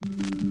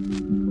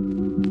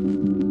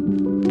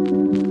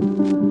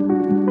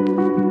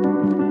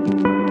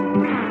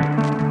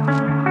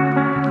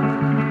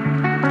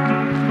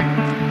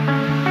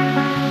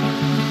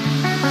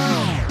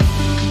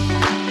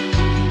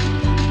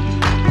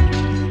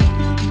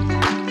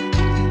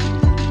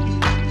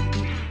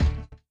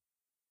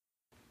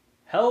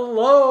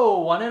Hello,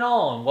 one and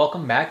all, and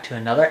welcome back to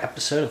another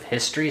episode of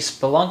History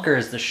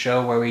Spelunkers, the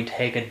show where we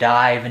take a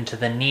dive into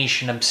the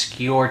niche and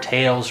obscure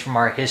tales from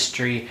our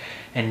history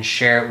and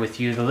share it with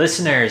you, the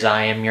listeners.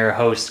 I am your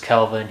host,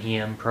 Kelvin, he,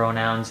 him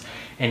pronouns,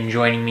 and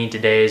joining me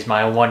today is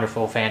my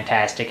wonderful,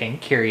 fantastic, and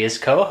curious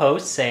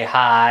co-host. Say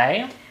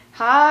hi.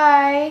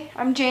 Hi,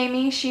 I'm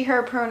Jamie, she,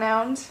 her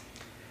pronouns.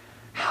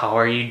 How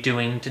are you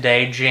doing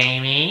today,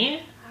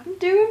 Jamie? I'm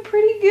doing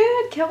pretty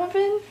good,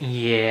 Kelvin.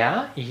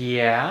 Yeah.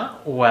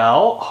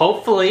 Well,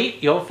 hopefully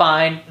you'll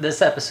find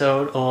this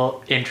episode a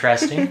little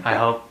interesting. I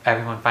hope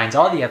everyone finds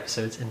all the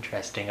episodes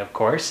interesting, of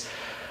course.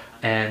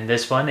 And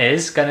this one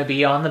is going to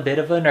be on the bit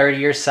of a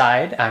nerdier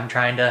side. I'm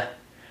trying to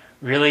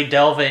really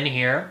delve in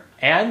here.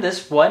 And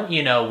this one,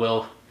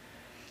 will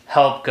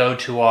help go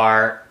to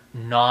our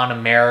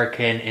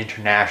non-American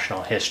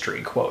international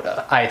history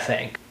quota, I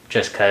think.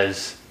 Just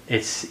because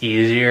it's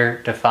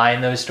easier to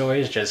find those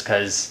stories, just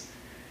because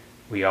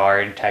we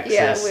are in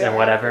Texas and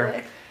whatever.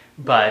 Really.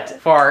 But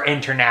for our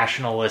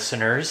international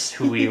listeners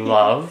who we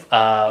love,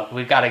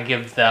 we've got to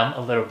give them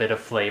a little bit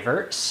of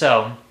flavor.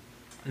 So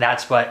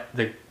that's what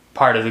the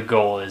part of the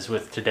goal is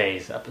with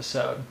today's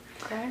episode.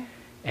 Okay.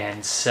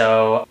 And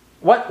so,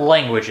 what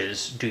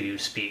languages do you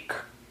speak?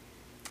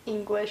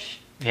 English.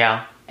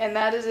 Yeah. And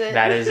that is it.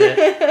 That is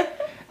it.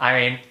 I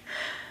mean,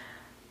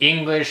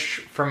 English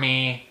for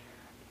me,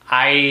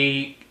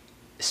 I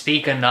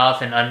speak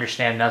enough and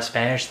understand enough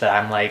Spanish that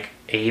I'm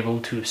able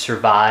to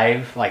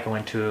survive. I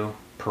went to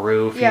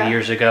Peru a few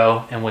years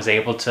ago and was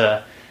able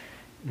to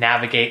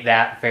navigate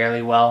that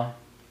fairly well.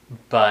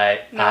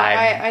 But no,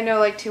 I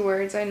know two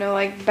words. I know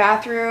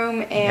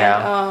bathroom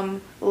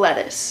and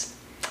lettuce.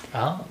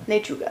 Oh.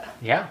 Lechuga.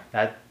 Yeah,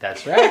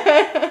 that's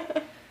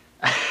right.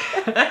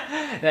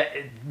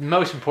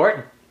 Most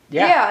important.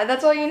 Yeah,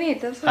 that's all you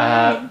need. That's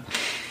all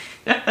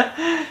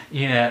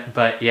you need.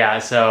 But yeah,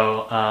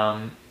 so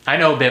I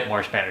know a bit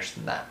more Spanish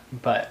than that,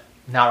 but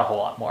not a whole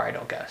lot more, I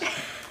don't guess.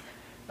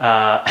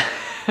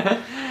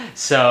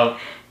 So,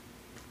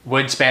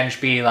 would Spanish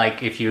be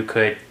if you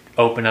could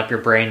open up your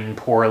brain and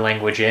pour a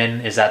language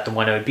in? Is that the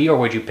one it would be, or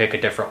would you pick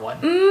a different one?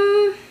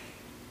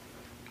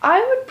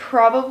 I would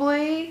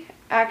probably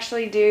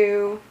actually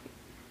do...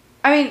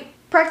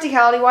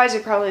 practicality-wise,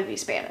 it'd probably be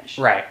Spanish.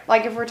 Right.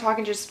 If we're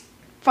talking just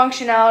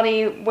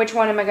functionality, which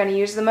one am I going to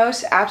use the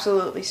most?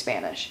 Absolutely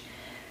Spanish.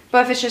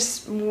 But if it's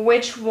just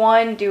which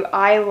one do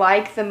I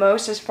like the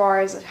most as far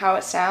as how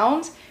it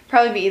sounds,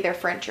 probably be either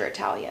French or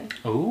Italian.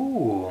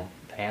 Ooh,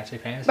 fancy.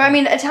 But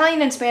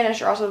Italian and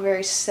Spanish are also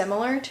very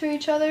similar to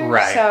each other.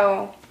 Right.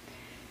 So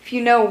if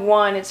you know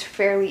one, it's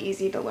fairly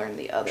easy to learn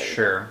the other.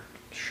 Sure.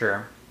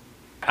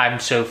 I'm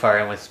so far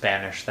in with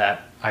Spanish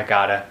that I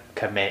gotta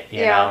commit,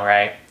 you know,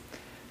 right?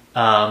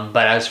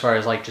 But as far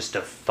as just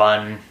a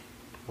fun,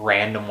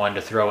 random one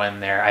to throw in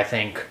there, I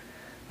think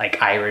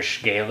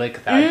Irish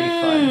Gaelic, that would be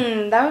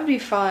fun. That would be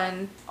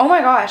fun. Oh my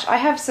gosh, I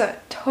have some,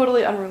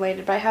 totally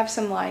unrelated, but I have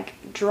some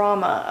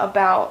drama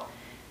about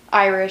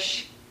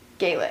Irish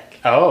Gaelic.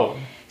 Oh.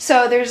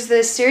 So there's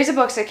this series of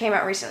books that came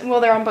out recently.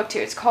 Well, they're on book 2.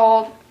 It's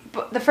called,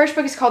 the first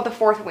book is called The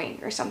Fourth Wing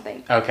or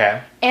something.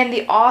 Okay. And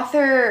the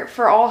author,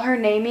 for all her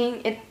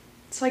naming,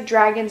 it's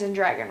dragons and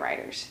dragon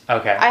riders.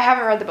 Okay. I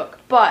haven't read the book,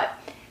 but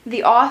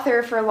the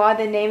author, for a lot of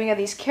the naming of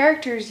these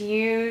characters,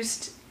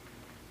 used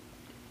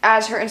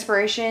as her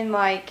inspiration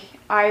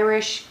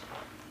Irish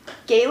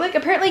Gaelic.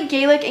 Apparently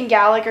Gaelic and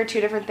Gaelic are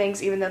two different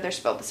things, even though they're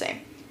spelled the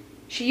same.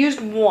 She used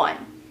one.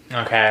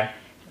 Okay.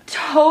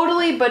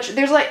 Totally butchered.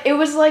 It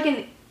was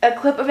a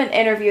clip of an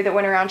interview that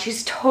went around.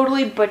 She's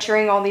totally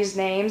butchering all these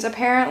names,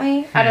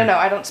 apparently. I don't know.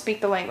 I don't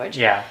speak the language.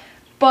 Yeah.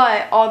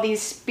 But all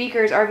these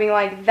speakers are being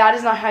that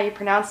is not how you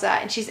pronounce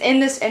that. And she's in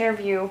this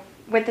interview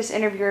with this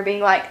interviewer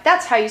being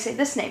that's how you say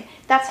this name.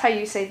 That's how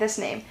you say this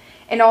name.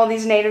 And all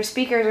these native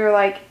speakers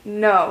are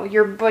no,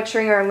 you're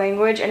butchering our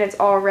language and it's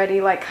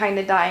already kind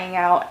of dying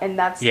out and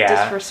that's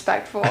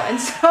disrespectful. And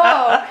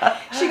so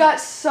she got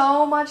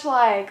so much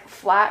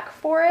flack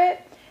for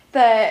it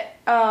that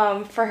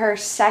for her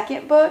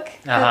second book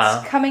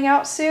that's coming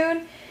out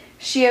soon,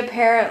 she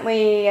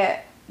apparently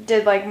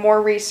did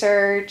more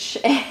research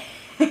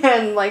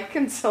and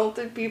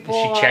consulted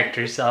people. She checked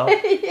herself.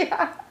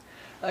 Yeah.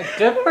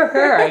 Good for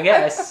her, I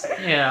guess.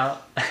 Yeah.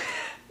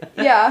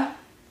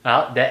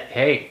 Well,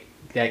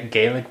 that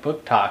Gaelic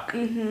book talk.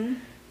 Mm-hmm.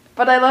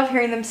 But I love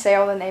hearing them say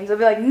all the names. They'll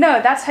be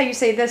no, that's how you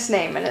say this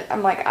name. And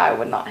I'm I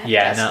would not have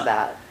guessed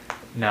that.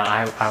 No,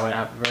 I would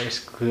have a very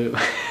clue.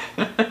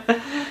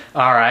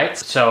 All right,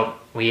 so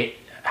we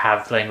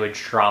have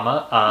language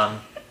drama.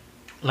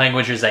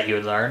 Languages that you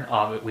would learn,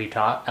 we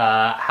taught.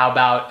 How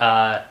about,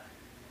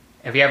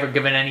 have you ever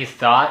given any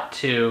thought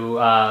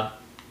to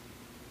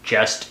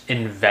just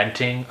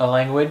inventing a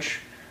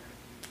language?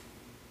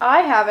 I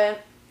haven't.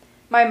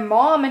 My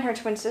mom and her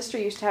twin sister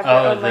used to have their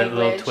own language. Oh, the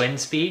little twin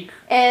speak?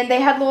 And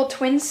they had little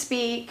twin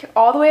speak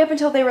all the way up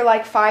until they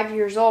were 5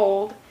 years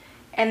old.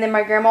 And then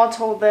my grandma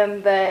told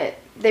them that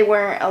they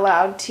weren't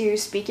allowed to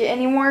speak it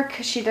anymore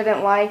because she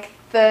didn't like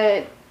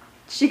the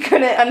she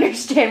couldn't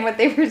understand what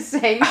they were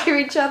saying to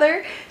each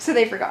other, so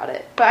they forgot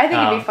it. But I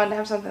think it'd be fun to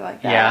have something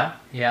like that.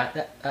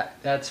 Yeah,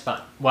 that's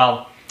fun.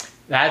 Well,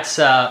 that's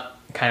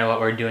kind of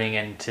what we're doing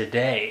in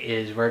today,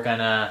 is we're going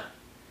to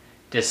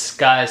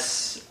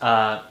discuss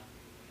the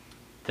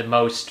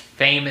most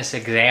famous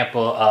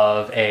example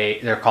of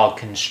they're called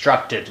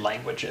constructed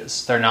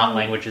languages. They're not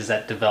languages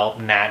that develop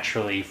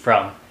naturally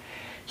from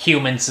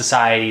human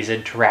societies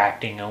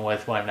interacting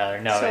with one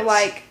another. No, so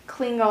like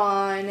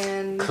Klingon,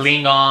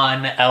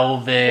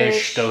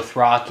 Elvish,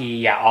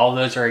 Dothraki, all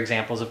those are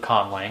examples of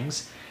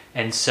conlangs.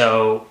 And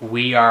so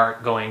we are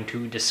going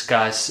to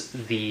discuss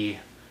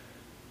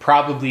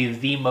probably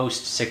the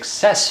most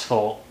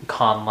successful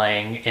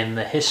conlang in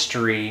the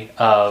history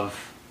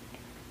of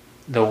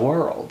the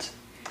world.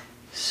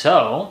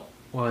 So,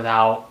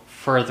 without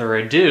further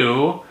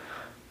ado,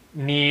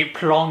 ni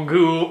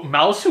plongu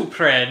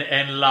mausupren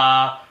en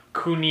la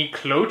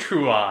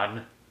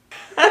Kuniklotruan.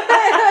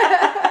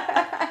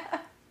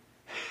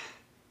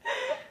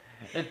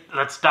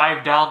 Let's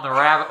dive down the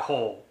rabbit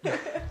hole.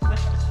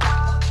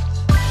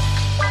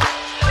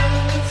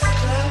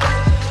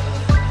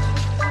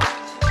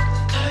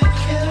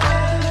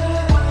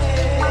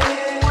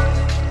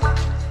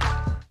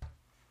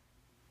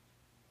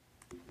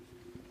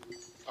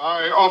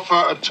 I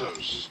offer a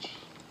toast.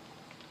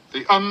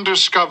 The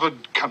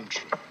undiscovered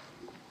country.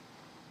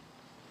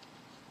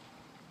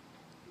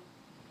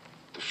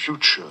 The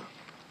future.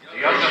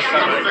 The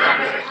undiscovered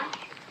country.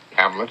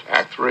 Hamlet,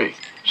 Act 3,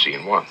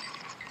 Scene 1.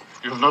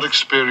 You have not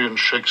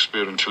experienced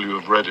Shakespeare until you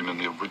have read him in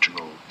the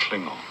original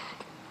Klingon.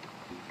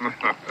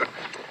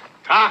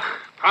 Tach,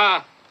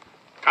 pa,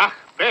 tach,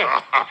 be.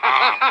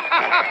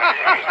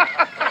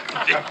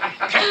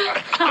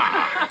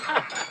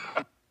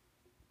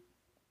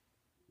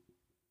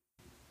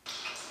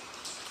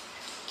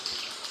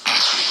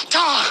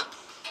 Tach!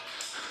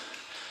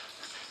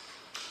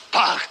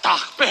 Pach,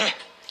 tach, be.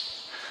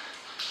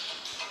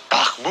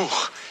 Tach,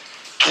 buch,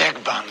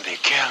 kekban, be,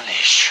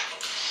 kernisch.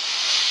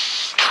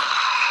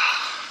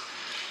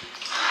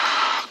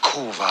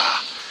 Kuva,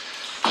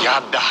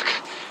 yadak,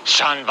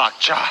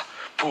 shanvakcha,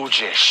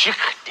 puje,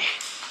 shikti.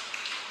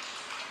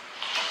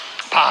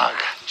 Pag,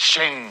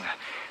 shing,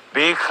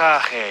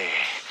 bechache,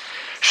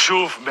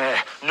 shuv me,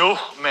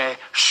 nuch me,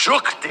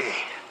 shukti.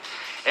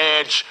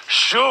 Edge,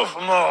 shuv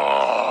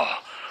mo,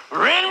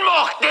 rin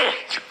mochti.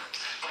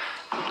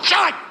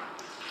 Shut!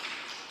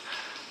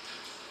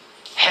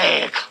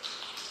 Heg.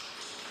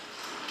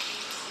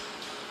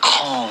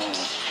 Kong.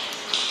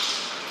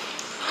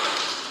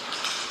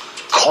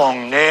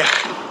 Kong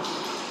nech.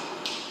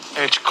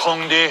 Edge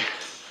kong de.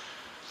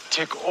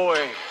 Tik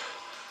oi.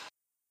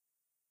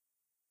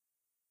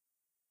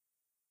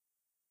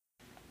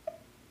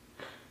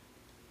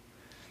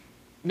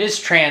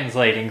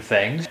 Mistranslating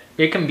things,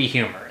 it can be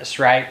humorous,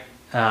 right?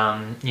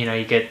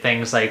 You get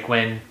things like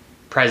when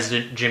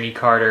President Jimmy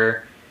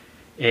Carter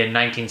in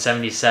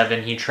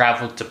 1977, he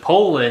traveled to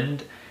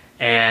Poland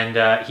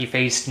and he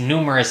faced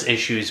numerous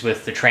issues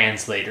with the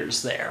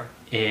translators there.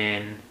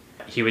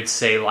 He would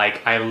say,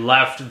 like, I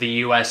left the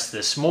US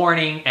this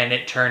morning, and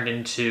it turned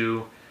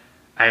into,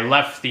 I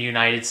left the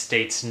United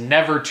States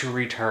never to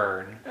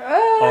return.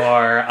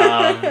 Or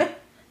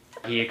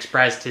he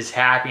expressed his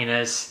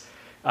happiness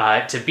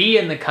to be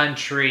in the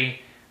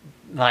country,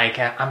 like,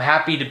 I'm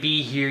happy to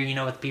be here,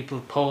 with the people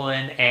of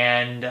Poland,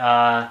 and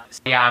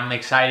I'm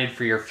excited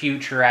for your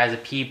future as a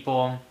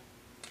people.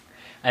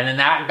 And then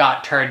that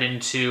got turned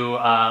into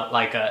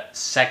like a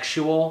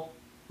sexual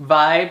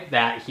vibe,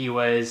 that he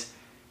was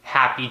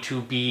happy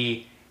to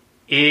be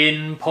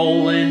in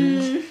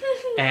Poland,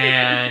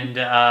 and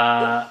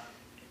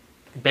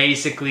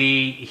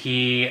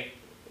basically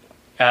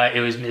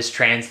it was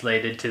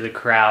mistranslated to the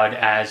crowd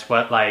as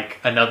what, like,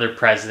 another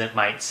president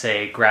might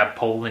say, grab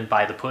Poland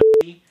by the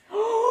pussy.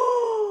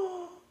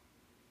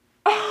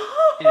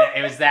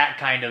 It was that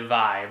kind of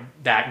vibe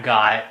that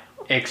got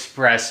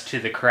expressed to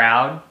the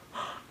crowd.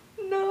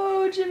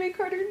 No, Jimmy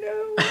Carter,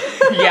 no.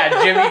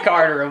 Yeah, Jimmy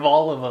Carter of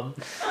all of them.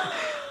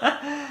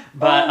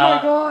 But, oh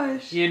my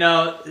gosh.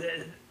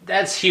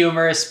 That's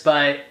humorous,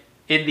 but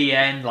in the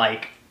end,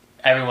 like,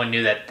 everyone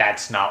knew that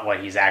that's not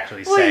what he's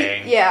actually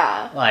saying.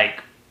 Yeah.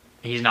 Like,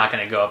 he's not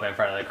going to go up in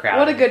front of the crowd.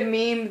 What a good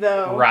meme,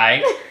 though.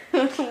 Right?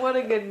 What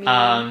a good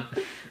meme.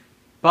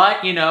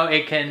 But,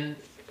 it can,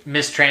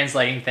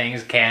 mistranslating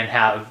things can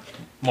have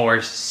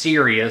more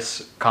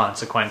serious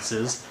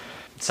consequences,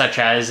 such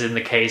as in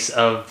the case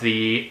of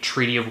the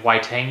Treaty of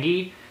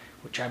Waitangi,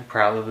 which I'm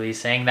probably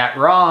saying that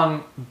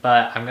wrong,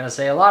 but I'm going to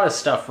say a lot of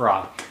stuff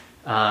wrong,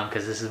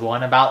 because this is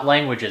one about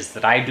languages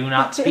that I do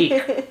not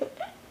speak.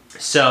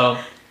 So,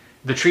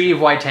 the Treaty of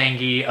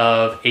Waitangi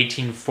of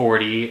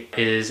 1840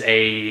 is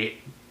a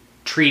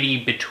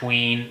treaty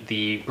between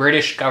the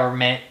British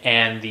government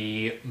and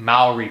the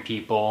Maori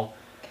people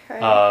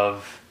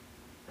of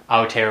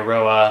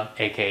Aotearoa,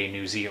 aka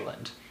New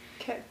Zealand.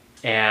 Okay.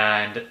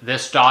 And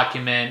this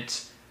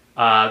document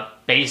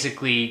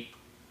basically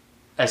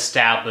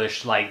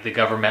established, like, the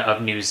government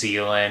of New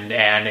Zealand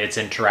and its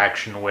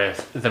interaction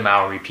with the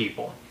Maori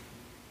people.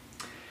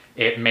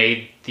 It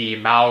made the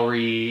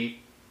Maori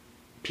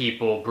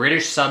people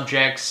British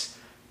subjects,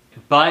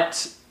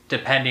 but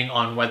depending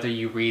on whether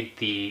you read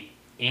the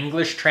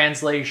English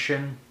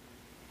translation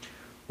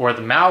or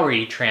the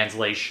Maori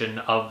translation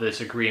of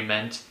this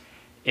agreement,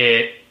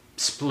 it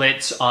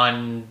splits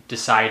on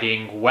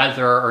deciding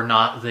whether or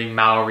not the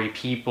Maori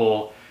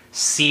people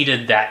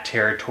ceded that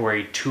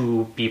territory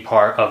to be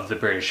part of the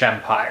British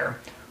Empire,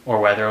 or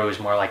whether it was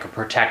more like a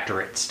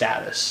protectorate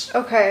status.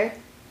 Okay.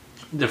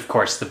 Of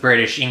course, the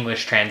British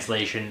English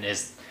translation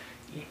is,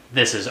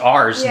 this is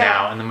ours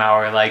now, and the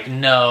Maori are like,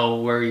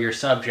 no, we're your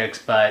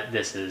subjects, but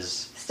this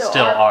is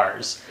still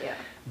ours. Yeah.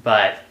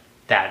 But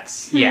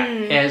that's,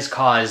 it has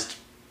caused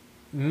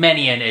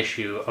many an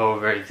issue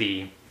over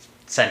the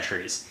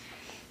centuries.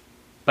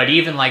 But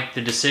even like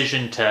the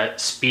decision to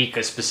speak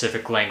a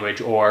specific language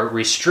or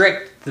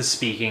restrict the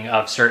speaking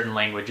of certain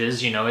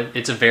languages,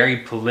 it's a very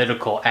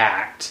political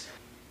act.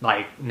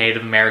 Like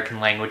Native American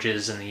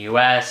languages in the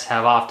US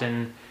have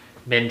often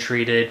been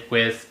treated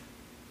with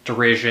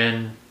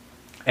derision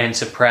and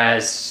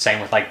suppressed. Same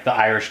with like the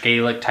Irish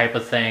Gaelic type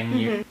of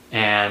thing.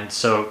 And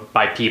so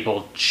by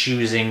people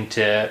choosing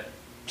to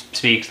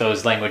speak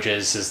those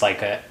languages is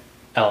like a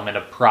element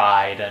of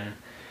pride and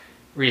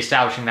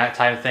reestablishing that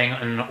type of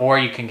thing. Or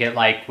you can get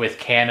like with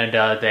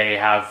Canada, they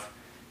have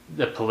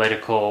the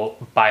political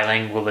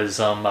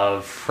bilingualism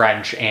of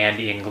French and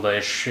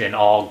English in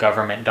all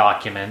government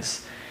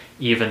documents,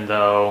 even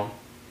though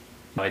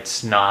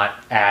it's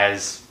not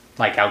as,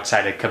 like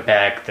outside of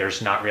Quebec,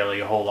 there's not really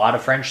a whole lot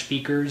of French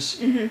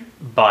speakers,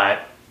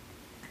 but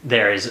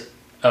there is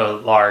a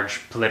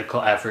large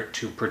political effort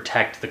to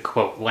protect the,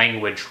 quote,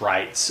 language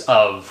rights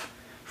of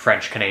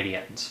French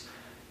Canadians.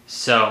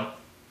 So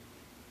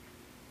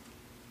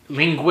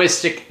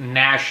linguistic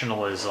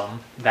nationalism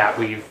that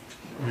we've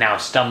now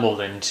stumbled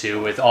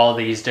into with all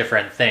these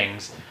different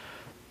things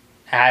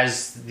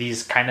has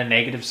these kind of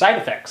negative side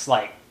effects,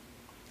 like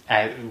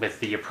with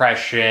the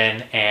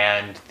oppression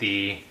and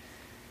the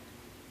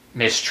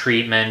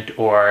mistreatment,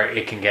 or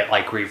it can get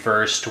like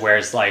reversed, where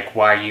it's like,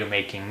 why are you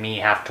making me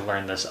have to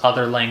learn this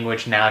other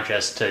language now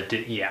just to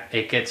do,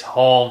 it gets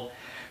whole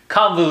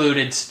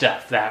convoluted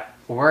stuff that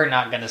we're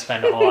not going to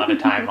spend a whole lot of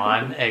time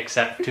on,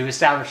 except to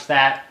establish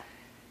that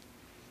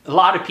a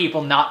lot of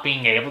people not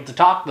being able to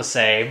talk the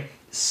same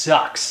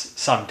sucks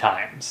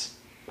sometimes.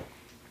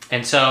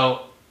 And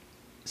so,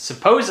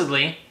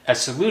 supposedly, a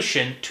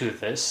solution to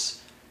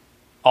this,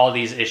 all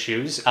these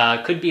issues,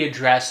 could be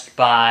addressed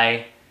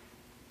by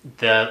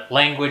the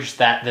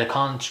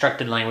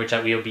constructed language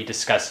that we will be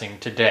discussing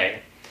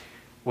today,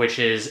 which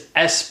is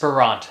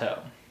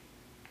Esperanto.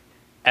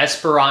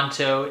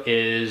 Esperanto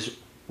is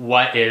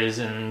what is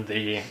in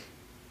the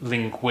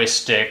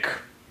linguistic,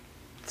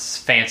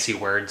 fancy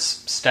words,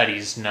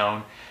 studies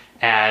known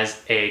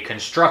as a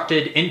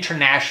constructed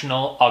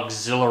international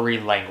auxiliary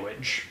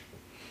language.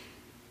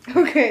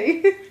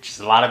 Okay. Which is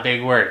a lot of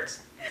big words.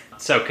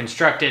 So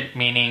constructed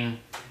meaning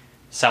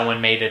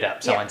someone made it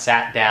up. Someone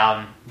sat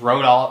down,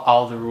 wrote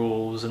all the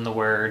rules and the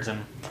words,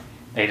 and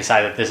they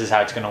decided this is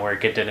how it's going to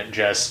work. It didn't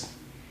just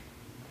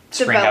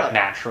spring up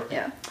naturally.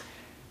 Yeah.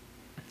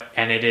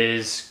 And it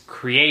is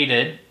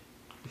created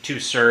to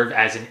serve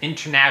as an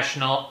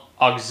international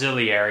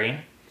auxiliary,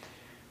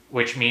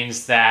 which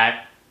means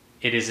that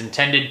it is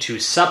intended to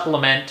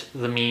supplement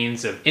the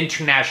means of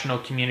international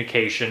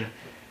communication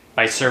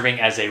by serving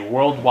as a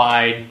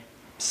worldwide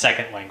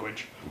second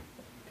language.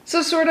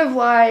 So sort of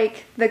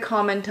like the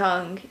common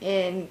tongue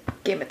in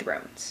Game of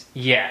Thrones.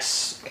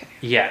 Yes. Okay.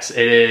 Yes,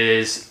 it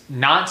is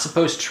not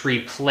supposed to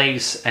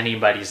replace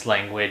anybody's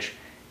language.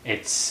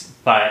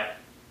 But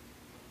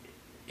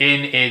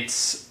in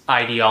its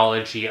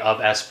ideology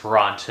of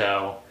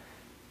Esperanto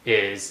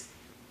is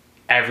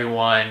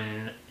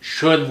everyone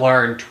should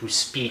learn to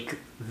speak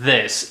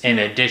this in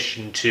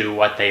addition to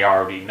what they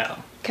already know.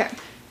 Okay.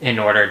 In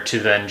order to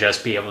then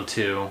just be able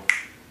to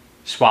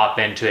swap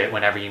into it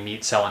whenever you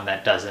meet someone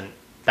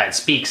that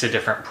speaks a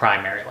different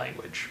primary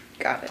language.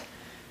 Got it.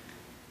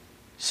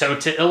 So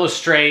to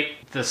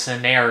illustrate the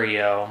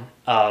scenario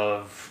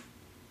of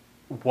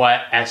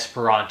what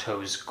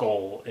Esperanto's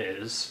goal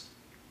is,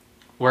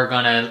 we're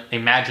going to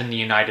imagine the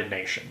United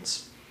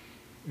Nations.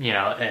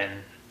 And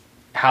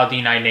how the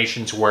United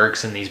Nations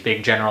works in these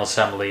big general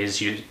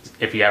assemblies,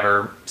 if you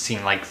ever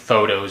seen like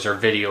photos or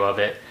video of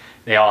it,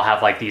 they all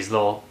have like these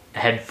little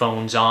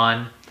headphones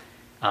on.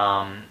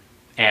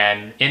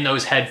 And in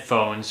those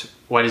headphones,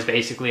 what is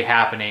basically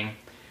happening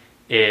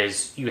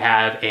is you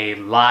have a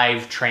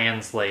live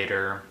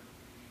translator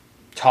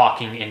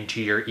talking into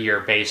your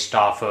ear based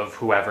off of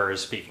whoever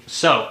is speaking.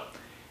 So,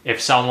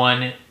 if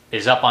someone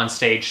is up on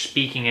stage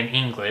speaking in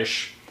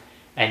English,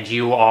 and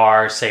you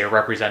are, say, a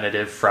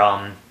representative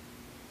from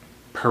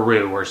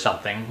Peru or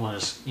something,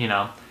 you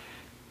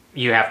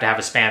have to have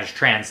a Spanish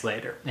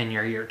translator in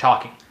your ear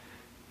talking.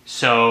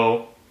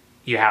 So,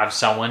 you have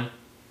someone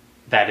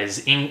that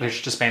is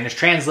English to Spanish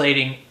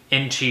translating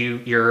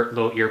into your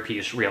little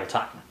earpiece real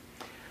time.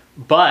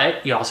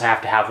 But you also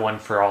have to have one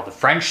for all the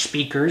French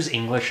speakers,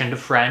 English into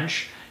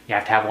French, You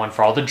have to have one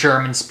for all the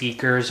German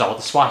speakers, all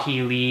the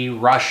Swahili,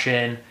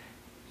 Russian.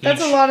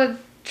 That's a lot of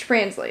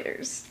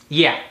translators.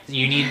 Yeah,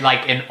 you need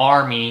like an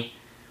army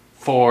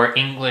for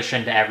English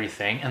into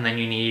everything, and then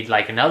you need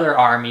like another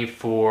army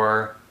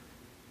for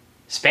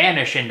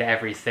Spanish into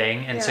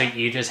everything, and so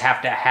you just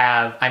have to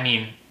have, I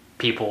mean,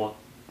 people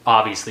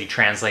obviously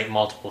translate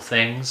multiple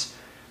things,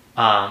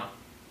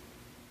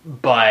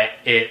 but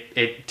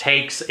it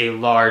takes a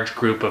large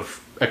group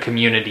of a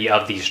community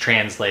of these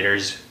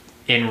translators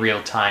in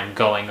real time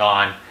going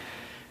on,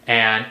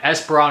 and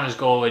Esperanto's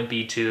goal would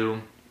be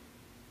to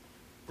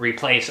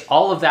replace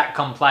all of that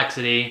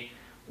complexity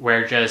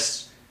where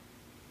just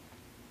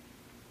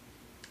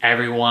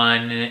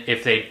everyone,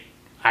 if they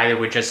either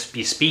would just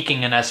be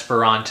speaking in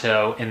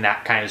Esperanto in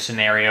that kind of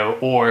scenario,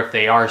 or if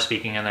they are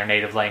speaking in their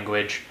native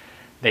language,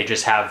 they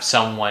just have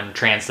someone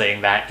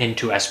translating that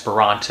into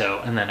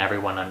Esperanto, and then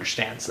everyone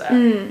understands that.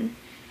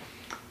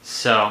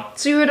 So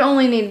you would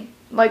only need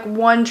like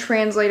one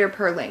translator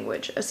per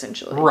language,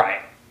 essentially.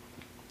 Right.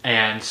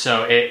 And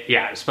so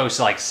it's supposed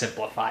to like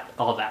simplify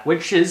all that,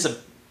 which is a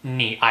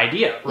neat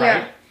idea,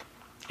 right?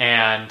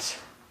 Yeah. And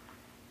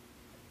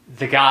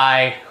the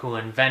guy who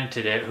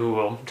invented it, who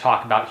we'll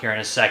talk about here in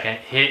a second,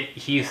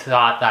 he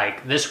thought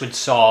like this would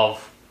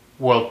solve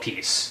world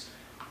peace.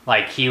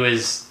 Like he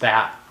was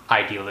that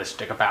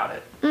idealistic about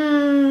it.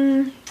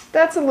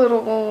 That's a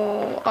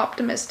little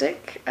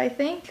optimistic, I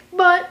think,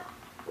 but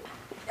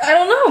I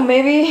don't know.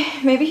 Maybe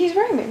he's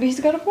right. Maybe he's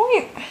got a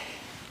point.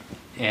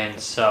 And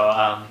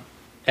so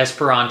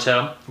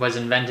Esperanto was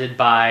invented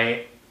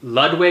by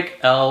Ludwig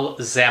L.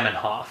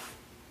 Zamenhof.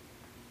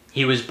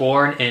 He was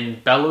born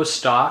in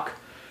Białystok,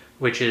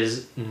 which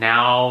is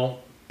now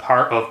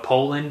part of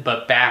Poland,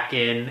 but back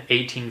in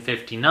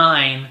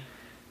 1859,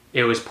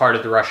 it was part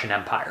of the Russian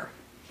Empire.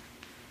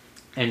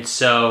 And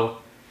so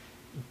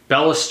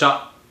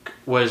Białystok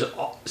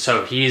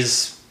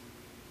he's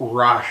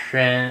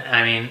Russian.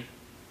 I mean,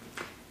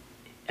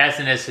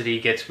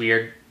 ethnicity gets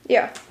weird.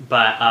 Yeah.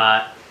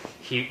 But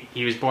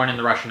he was born in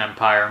the Russian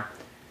Empire,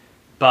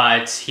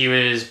 but he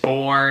was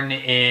born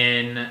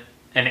in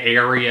an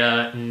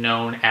area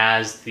known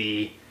as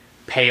the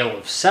Pale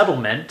of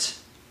Settlement,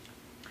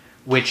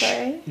 which,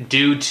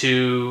 due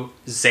to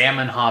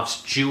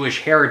Zamenhof's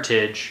Jewish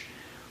heritage,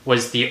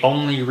 was the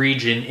only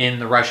region in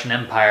the Russian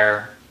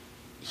Empire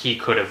he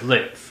could have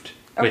lived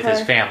with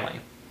his family.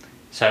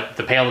 So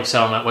the Pale of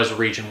Settlement was a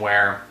region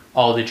where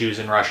all the Jews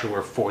in Russia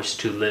were forced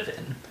to live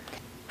in.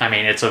 I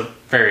mean, it's a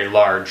very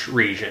large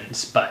region,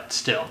 but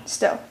still.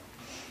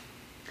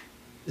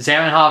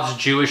 Zamenhof's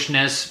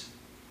Jewishness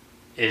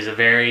is a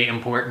very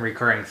important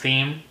recurring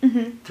theme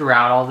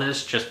throughout all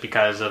this, just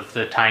because of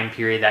the time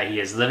period that he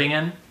is living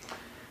in.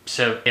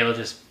 So it will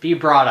just be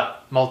brought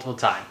up multiple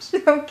times.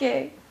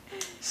 Okay.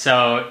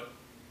 So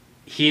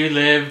he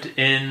lived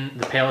in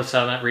the Pale of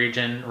Settlement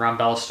region around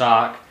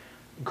Białystok,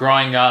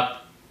 growing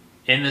up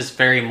in this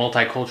very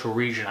multicultural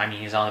region. I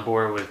mean, he's on the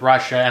border with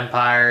Russia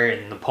Empire,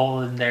 in the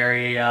Poland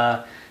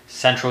area,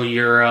 Central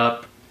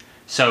Europe.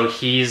 So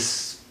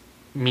he's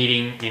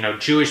meeting,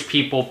 Jewish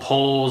people,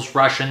 Poles,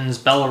 Russians,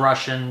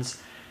 Belarusians,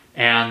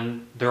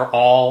 and they're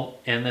all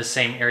in the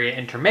same area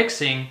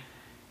intermixing.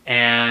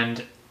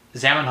 And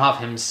Zamenhof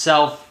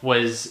himself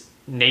was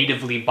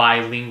natively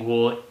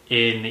bilingual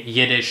in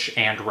Yiddish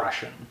and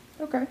Russian.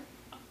 Okay.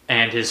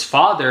 And his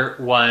father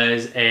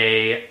was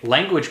a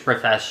language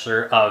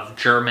professor of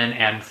German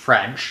and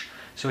French,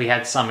 so he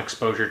had some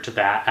exposure to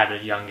that at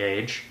a young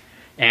age.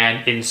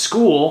 And in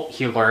school,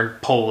 he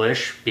learned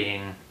Polish,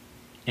 being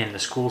in the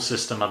school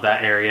system of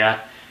that area,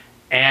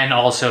 and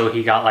also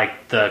he got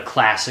like the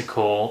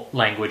classical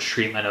language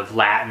treatment of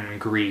Latin,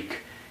 Greek,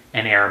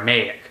 and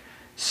Aramaic.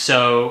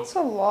 So that's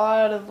a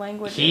lot of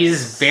languages.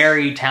 He's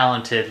very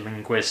talented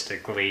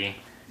linguistically,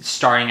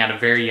 starting at a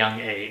very young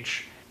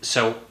age.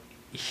 So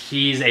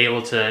he's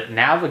able to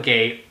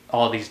navigate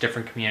all these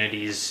different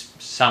communities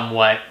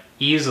somewhat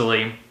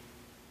easily,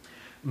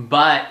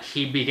 but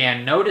he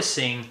began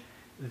noticing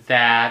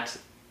that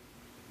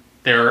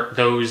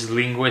those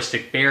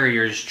linguistic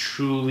barriers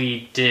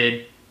truly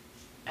did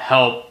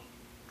help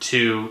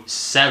to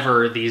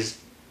sever these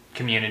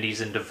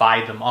communities and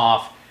divide them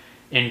off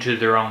into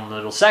their own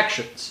little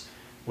sections,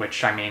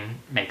 which, I mean,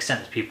 makes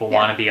sense. People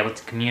want to be able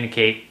to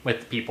communicate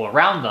with the people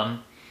around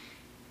them,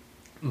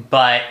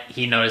 but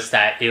he noticed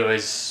that it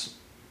was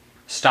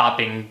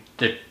stopping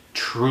the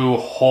true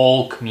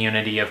whole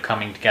community of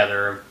coming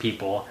together of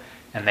people,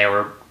 and they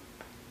were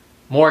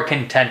more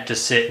content to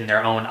sit in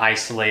their own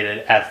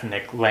isolated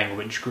ethnic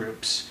language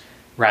groups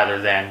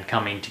rather than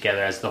coming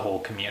together as the whole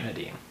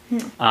community.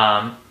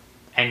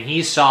 And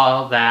he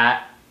saw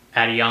that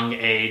at a young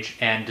age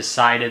and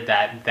decided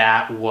that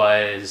that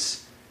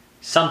was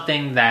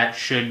something that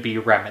should be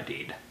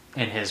remedied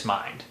in his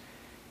mind.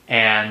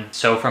 And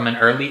so from an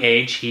early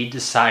age, he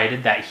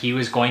decided that he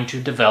was going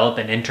to develop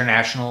an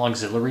international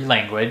auxiliary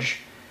language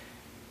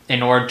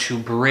in order to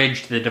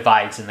bridge the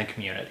divides in the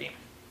community.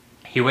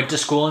 He went to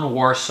school in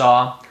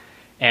Warsaw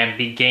and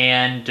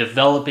began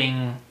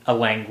developing a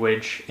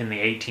language in the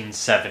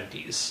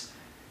 1870s.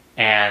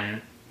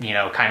 And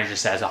kind of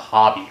just as a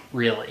hobby,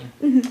 really.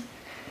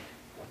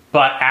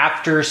 But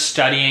after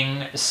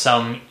studying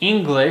some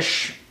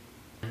English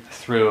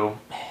through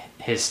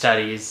his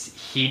studies,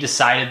 he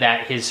decided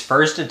that his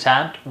first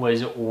attempt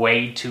was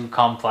way too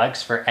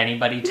complex for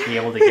anybody to be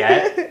able to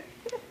get.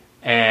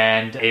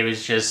 And it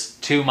was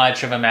just too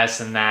much of a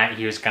mess in that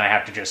he was going to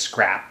have to just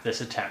scrap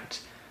this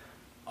attempt.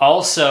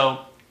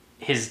 Also,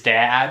 his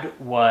dad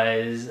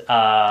was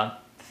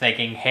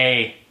thinking,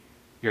 hey,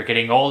 you're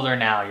getting older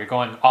now. You're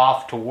going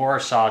off to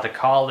Warsaw to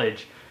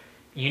college.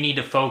 You need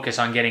to focus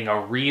on getting a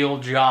real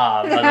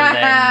job other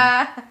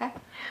than...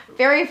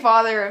 Very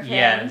father of him.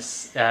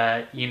 Yes,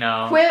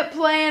 Quit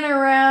playing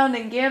around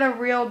and get a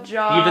real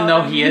job. Even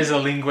though he is a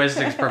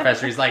linguistics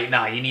professor, he's like,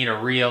 no, you need a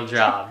real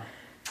job.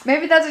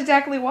 Maybe that's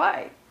exactly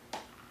why.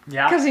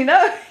 Yeah. Because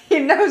he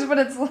knows what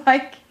it's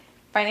like,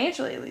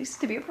 financially at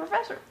least, to be a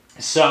professor.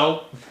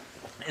 So,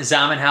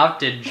 Zamenhof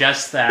did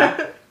just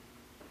that.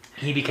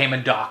 He became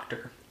a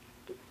doctor.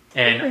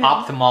 An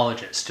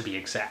ophthalmologist, to be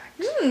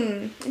exact.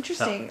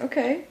 Interesting. So,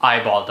 okay.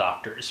 Eyeball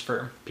doctors,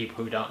 for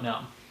people who don't know.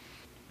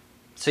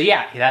 So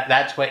yeah,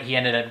 that's what he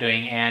ended up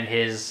doing, and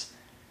his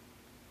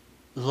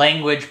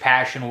language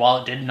passion, while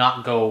it did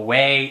not go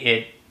away,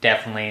 it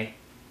definitely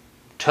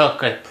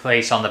took a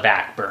place on the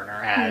back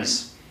burner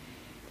as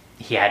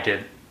he had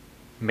to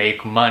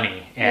make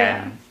money.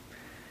 And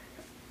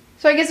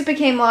so I guess it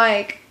became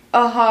like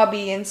a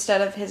hobby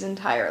instead of his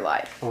entire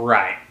life.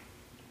 Right.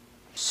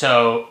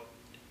 So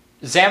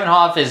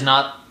Zamenhof is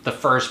not the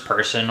first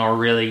person, or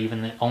really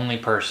even the only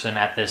person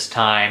at this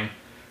time,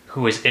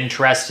 who was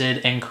interested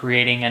in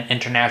creating an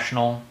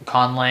international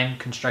conlang,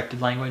 constructed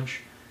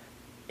language.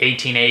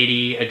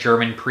 1880, a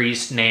German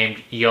priest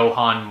named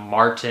Johann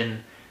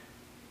Martin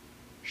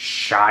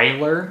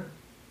Schuyler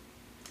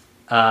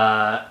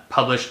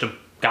published a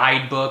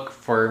guidebook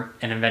for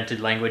an invented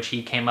language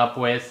he came up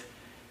with,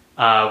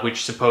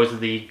 which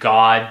supposedly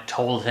God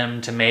told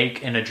him to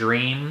make in a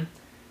dream,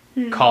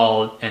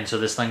 and so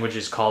this language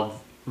is called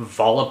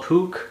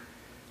Volapük,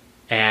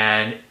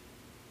 and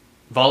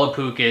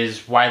Volapük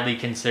is widely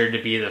considered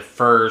to be the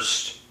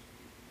first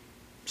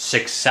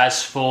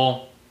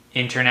successful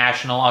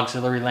international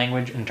auxiliary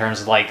language, in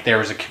terms of like there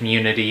was a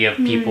community of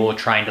people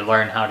trying to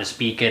learn how to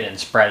speak it and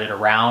spread it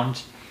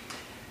around.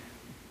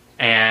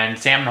 And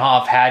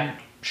Zamenhof had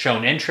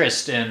shown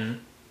interest in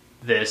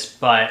this,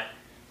 but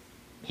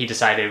he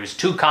decided it was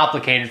too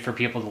complicated for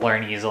people to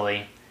learn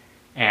easily,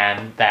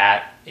 and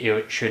that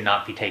it should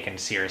not be taken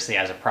seriously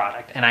as a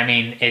product. And I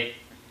mean,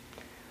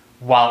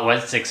 while it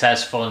was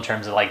successful in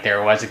terms of like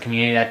there was a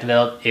community that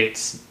developed,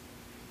 it's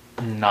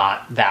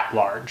not that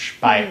large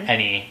by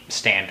any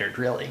standard,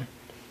 really.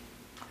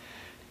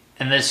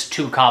 And this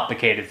too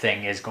complicated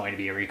thing is going to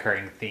be a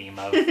recurring theme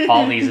of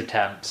all these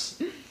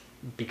attempts,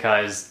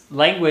 because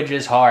language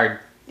is hard.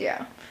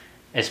 Yeah.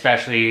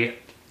 Especially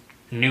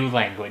new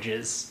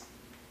languages.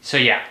 So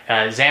yeah,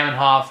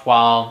 Zamenhof,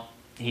 while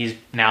he's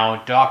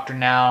now a doctor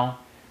now,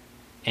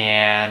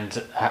 and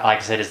like I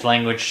said, his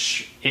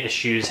language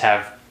issues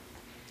have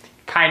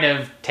kind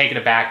of taken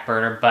a back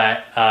burner,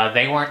 but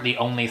they weren't the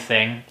only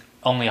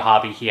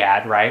hobby he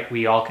had, right?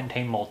 We all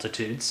contain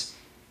multitudes.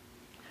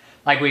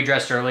 Like we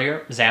addressed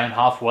earlier,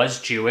 Zamenhof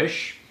was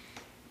Jewish,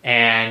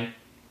 and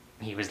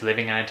he was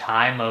living in a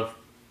time of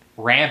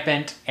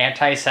rampant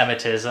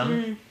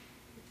anti-Semitism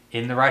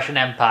in the Russian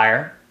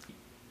Empire.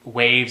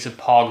 Waves of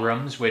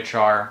pogroms, which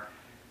are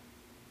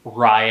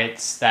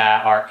riots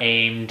that are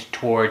aimed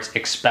towards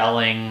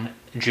expelling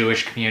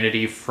Jewish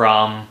community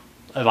from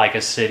like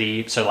a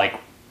city, so like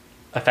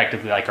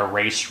effectively like a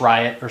race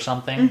riot or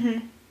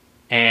something.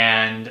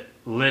 And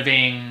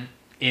living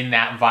in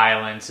that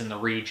violence in the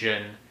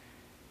region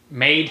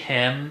made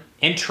him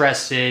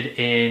interested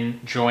in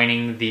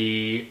joining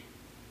the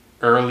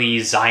early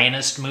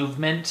Zionist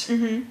movement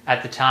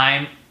at the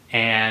time,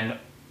 and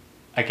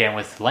again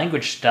with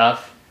language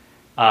stuff,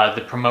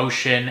 the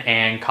promotion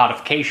and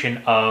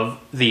codification of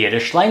the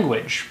Yiddish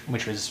language,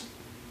 which was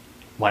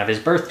one of his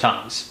birth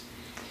tongues.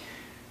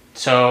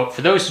 So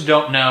for those who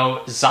don't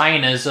know,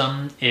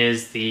 Zionism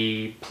is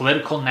the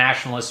political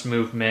nationalist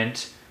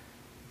movement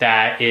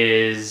that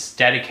is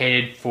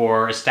dedicated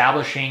for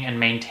establishing and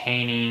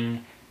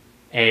maintaining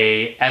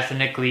a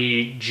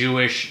ethnically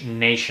Jewish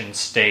nation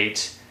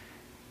state,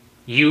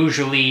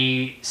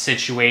 usually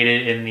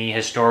situated in the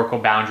historical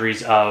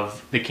boundaries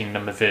of the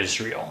Kingdom of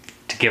Israel,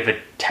 to give a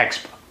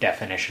textbook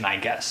definition, I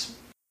guess.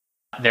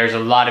 There's a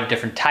lot of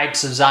different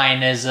types of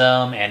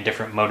Zionism and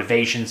different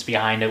motivations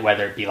behind it,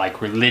 whether it be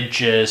like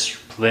religious,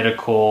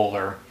 political,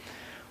 or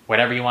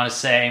whatever you want to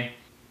say.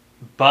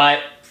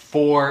 But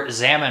for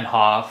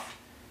Zamenhof,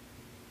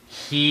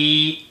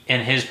 he,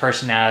 in his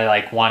personality,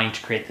 like wanting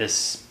to create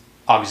this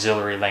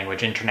auxiliary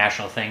language,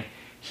 international thing,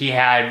 he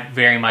had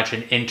very much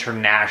an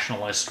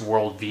internationalist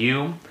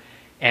worldview.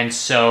 And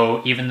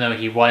so even though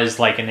he was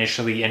like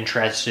initially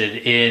interested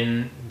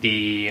in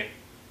the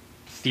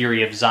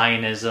theory of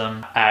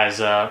Zionism as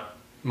a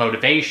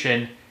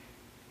motivation,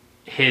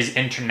 his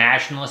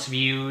internationalist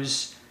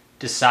views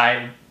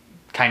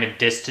kind of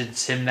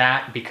distance him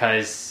that,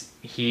 because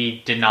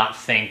he did not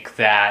think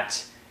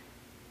that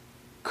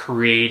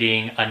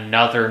creating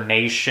another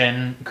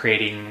nation,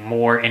 creating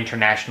more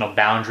international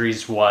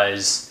boundaries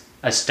was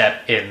a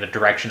step in the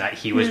direction that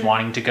he was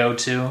wanting to go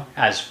to,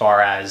 as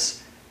far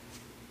as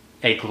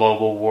a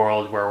global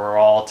world where we're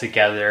all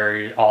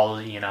together, all,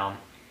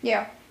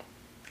 Yeah.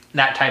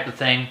 that type of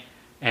thing.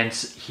 And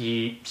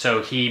he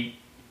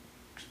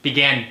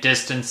began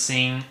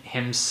distancing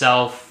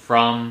himself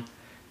from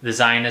the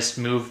Zionist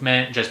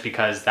movement just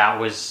because that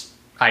was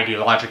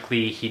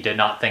ideologically, he did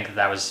not think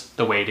that was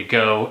the way to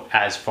go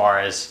as far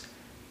as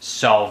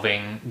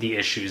solving the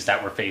issues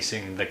that were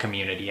facing the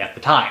community at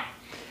the time.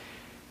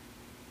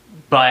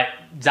 But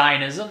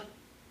Zionism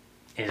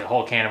is a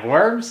whole can of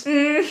worms,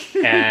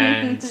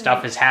 and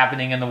stuff is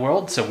happening in the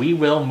world, so we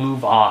will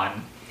move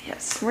on.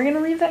 Yes, we're going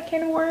to leave that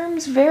can of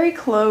worms very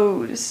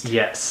closed.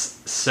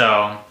 Yes,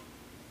 so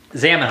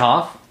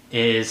Zamenhof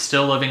is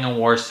still living in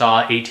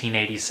Warsaw,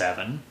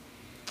 1887,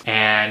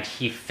 and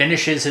he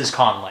finishes his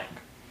conlang.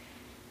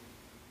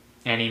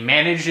 And he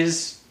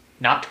manages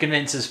not to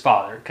convince his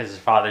father, because his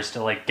father's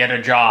still like, get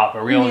a job,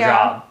 a real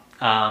job.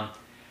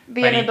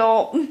 Be an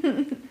adult.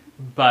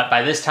 But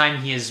by this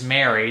time he is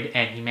married,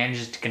 and he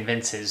manages to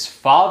convince his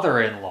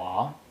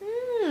father-in-law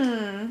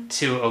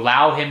to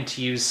allow him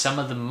to use some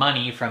of the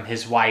money from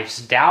his wife's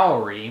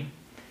dowry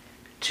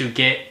to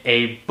get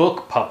a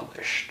book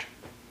published.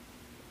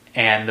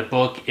 And the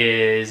book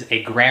is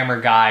a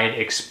grammar guide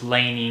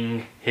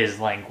explaining his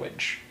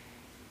language.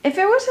 If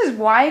it was his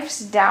wife's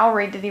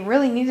dowry, did he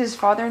really need his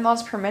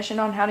father-in-law's permission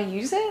on how to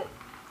use it?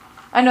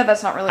 I know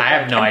that's not really I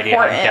have no idea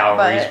how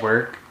dowries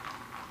work.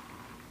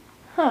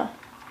 Huh.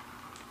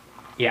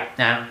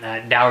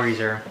 Yeah, dowries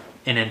are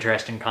an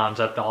interesting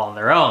concept all on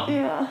their own.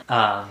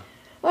 Yeah.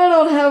 I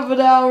don't have a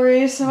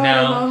dowry, so I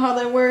don't know how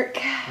they work.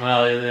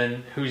 Well,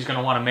 then who's going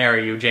to want to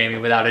marry you, Jamie,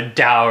 without a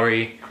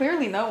dowry?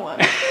 Clearly no one.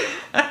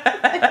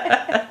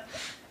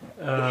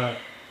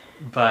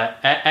 But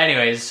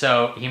anyways,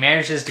 so he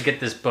manages to get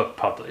this book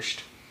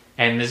published.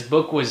 And this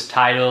book was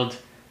titled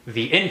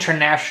The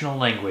International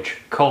Language,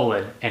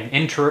 an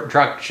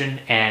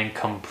Introduction and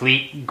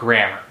Complete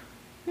Grammar.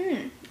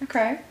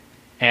 Okay.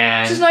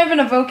 And this is not even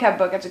a vocab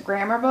book, it's a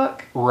grammar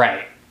book?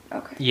 Right.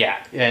 Okay. Yeah,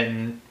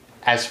 and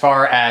as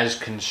far as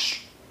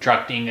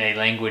constructing a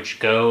language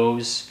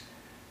goes,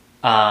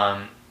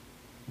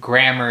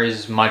 grammar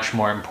is much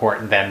more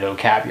important than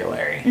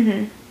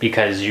vocabulary,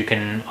 because you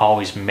can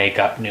always make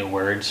up new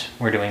words.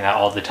 We're doing that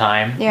all the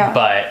time. Yeah.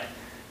 But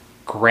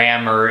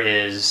grammar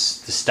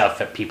is the stuff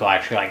that people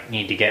actually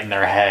need to get in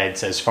their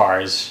heads as far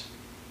as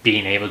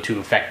being able to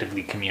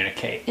effectively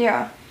communicate.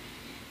 Yeah.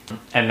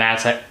 And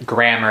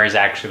grammar is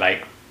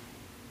actually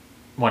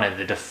one of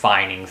the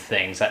defining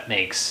things that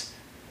makes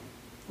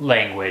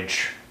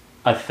language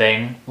a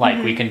thing.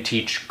 We can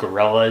teach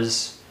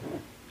gorillas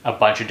a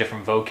bunch of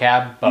different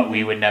vocab, but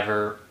we would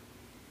never...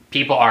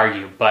 People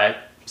argue,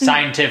 but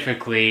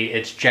scientifically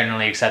it's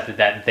generally accepted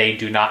that they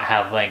do not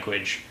have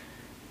language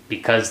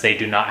because they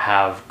do not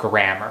have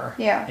grammar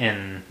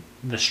in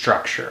the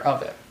structure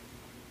of it.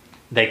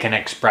 They can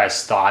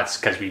express thoughts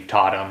because we've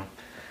taught them,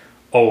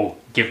 oh,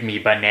 give me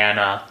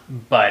banana,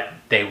 but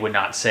they would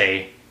not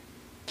say,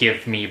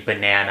 give me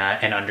banana,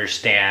 and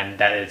understand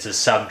that it's a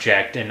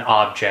subject, an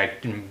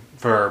object, and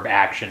verb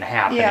action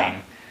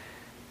happening.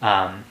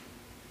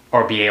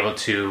 Or be able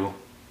to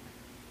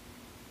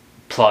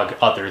plug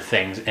other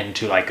things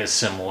into a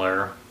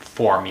similar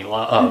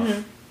formula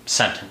of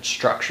sentence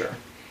structure.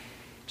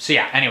 So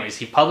yeah, anyways,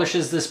 he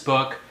publishes this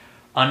book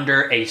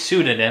under a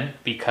pseudonym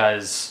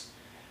because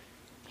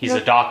he's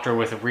a doctor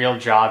with a real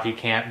job. He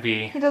can't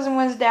be... He doesn't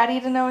want his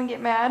daddy to know and get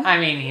mad? I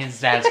mean,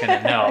 his dad's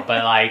going to know,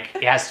 but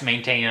he has to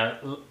maintain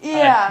a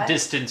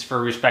distance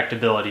for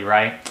respectability,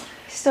 right?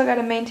 He's still got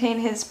to maintain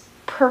his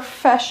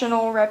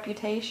professional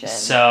reputation.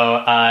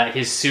 So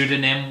his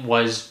pseudonym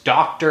was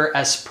Dr.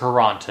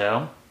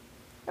 Esperanto.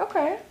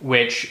 Okay.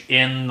 Which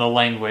in the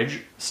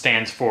language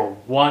stands for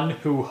one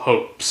who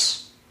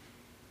hopes.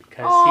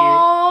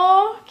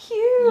 Aww,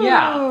 cute.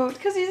 Yeah.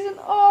 Because he's an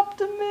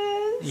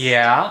optimist.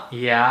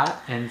 Yeah.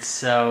 And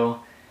so...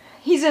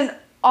 He's an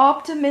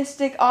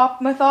optimistic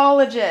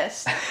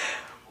ophthalmologist.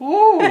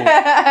 Ooh.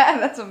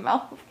 That's a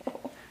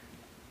mouthful.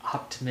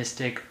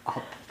 Optimistic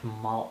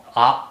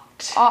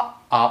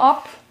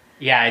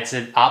Yeah, it's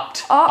an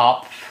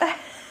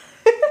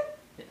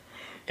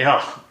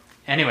Ugh.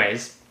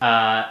 Anyways,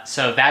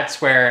 so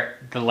that's where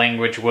the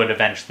language would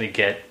eventually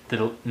get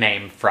the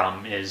name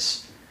from,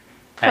 is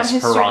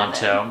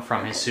Esperanto,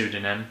 from his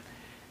pseudonym.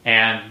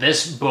 And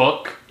this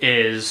book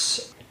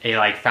is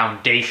a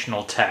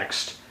foundational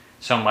text,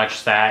 so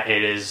much that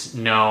it is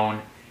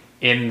known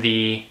in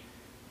the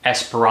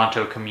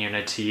Esperanto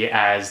community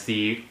as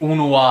the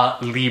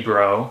Unua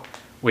Libro,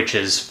 which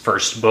is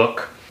first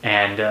book.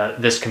 And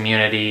this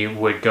community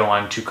would go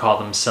on to call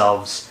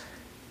themselves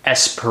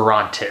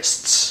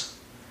Esperantists,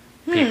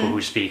 people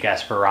who speak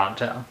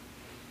Esperanto.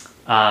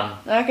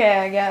 Okay,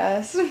 I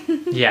guess.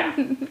 Yeah.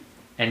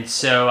 And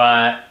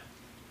so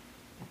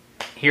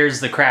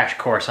here's the crash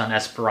course on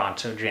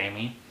Esperanto,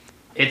 Jamie.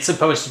 It's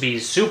supposed to be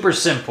super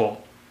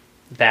simple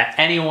that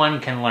anyone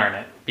can learn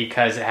it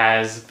because it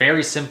has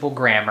very simple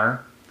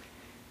grammar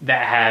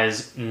that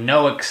has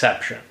no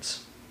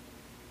exceptions,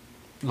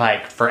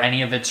 like for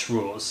any of its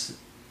rules.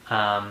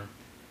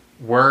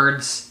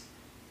 Words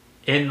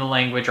in the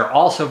language are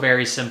also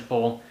very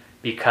simple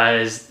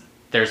because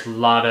there's a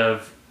lot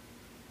of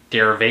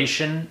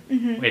derivation,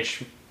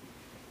 which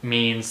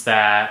means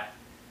that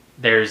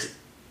there's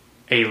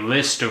a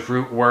list of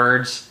root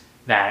words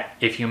that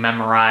if you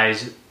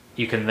memorize,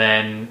 you can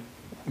then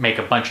make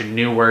a bunch of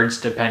new words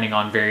depending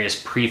on various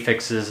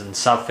prefixes and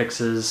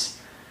suffixes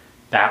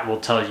that will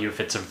tell you if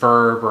it's a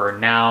verb or a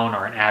noun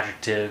or an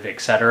adjective,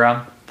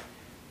 etc.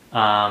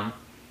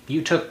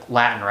 You took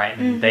Latin, right?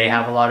 And they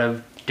have a lot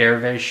of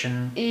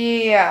derivation?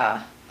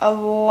 Yeah, a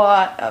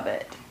lot of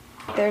it.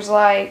 There's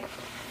like...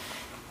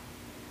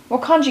 Well,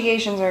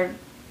 conjugations are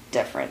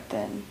different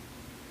than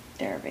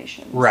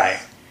derivations. Right.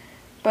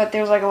 But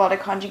there's like a lot of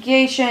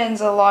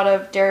conjugations, a lot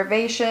of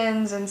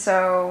derivations, and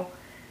so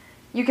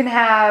you can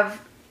have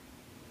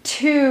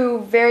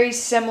two very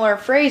similar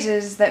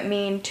phrases that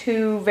mean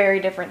two very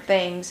different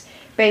things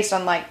based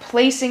on like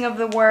placing of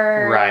the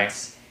words.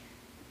 Right.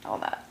 All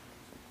that.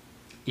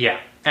 Yeah.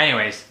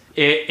 Anyways,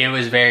 it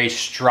was very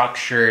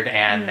structured,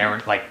 and there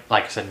were like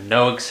I said,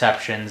 no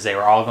exceptions. They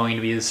were all going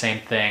to be the same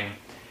thing,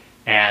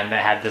 and they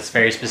had this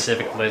very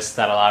specific list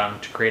that allowed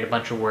them to create a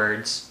bunch of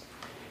words.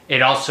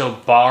 It also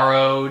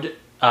borrowed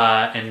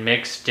and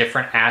mixed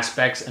different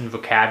aspects in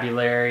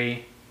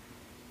vocabulary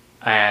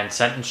and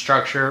sentence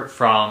structure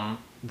from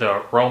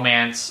the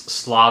Romance,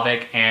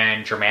 Slavic,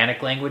 and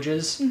Germanic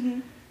languages,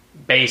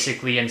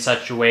 basically in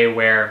such a way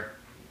where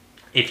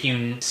if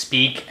you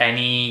speak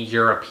any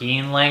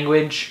European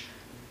language,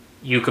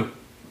 you could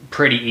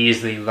pretty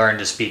easily learn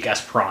to speak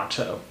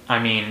Esperanto. I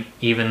mean,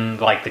 even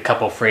like the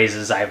couple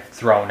phrases I've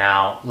thrown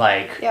out,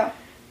 like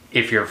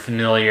if you're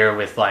familiar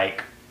with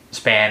like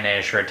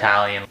Spanish or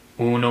Italian,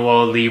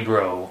 uno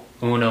libro,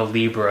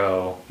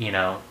 you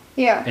know,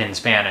 in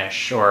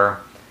Spanish, or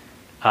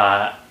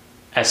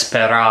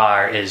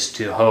esperar is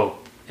to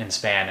hope in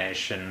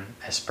Spanish, and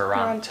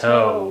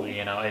Esperanto,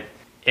 you know,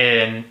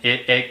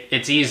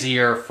 it's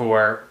easier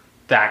for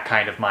that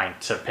kind of mind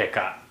to pick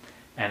up.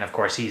 And of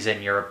course, he's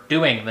in Europe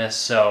doing this,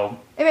 so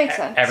it makes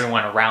sense.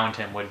 Everyone around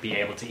him would be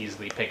able to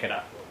easily pick it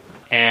up.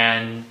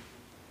 And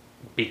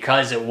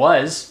because it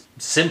was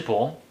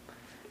simple,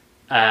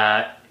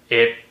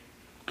 it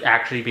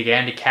actually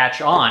began to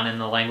catch on, and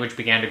the language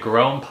began to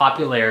grow in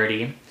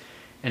popularity.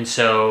 And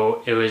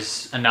so it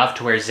was enough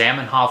to where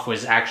Zamenhof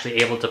was actually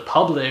able to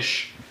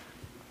publish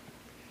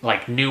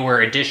like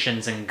newer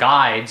editions and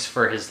guides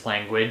for his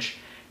language,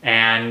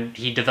 and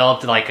he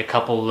developed like a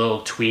couple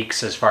little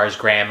tweaks as far as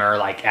grammar,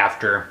 like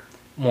after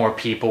more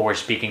people were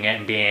speaking it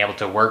and being able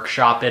to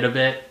workshop it a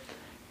bit.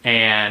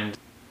 And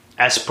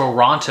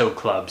Esperanto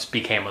clubs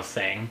became a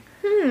thing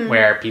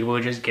where people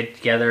would just get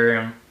together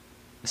and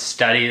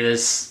study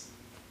this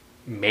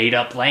made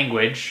up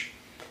language.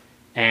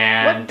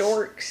 And what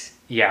dorks.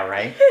 Yeah,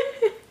 right?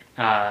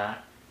 Nerd.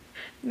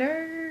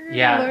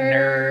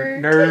 Yeah,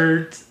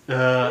 nerds.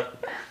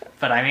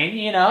 But I mean,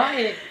 you know,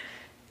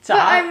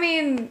 I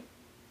mean,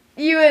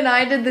 you and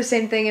I did the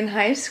same thing in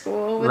high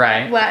school with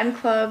Latin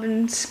club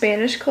and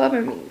Spanish club. I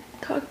mean,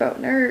 talk about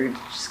nerds.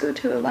 Just go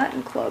to a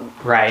Latin club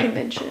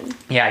convention.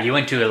 Yeah, you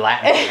went to a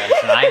Latin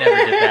convention. I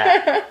never did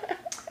that.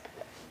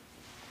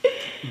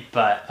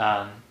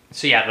 But,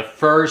 so yeah, the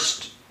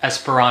first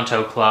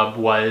Esperanto club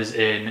was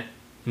in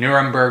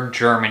Nuremberg,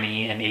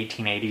 Germany in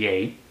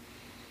 1888.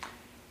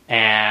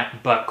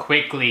 But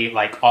quickly,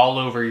 like all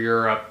over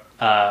Europe,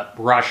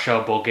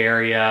 Russia,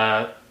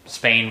 Bulgaria,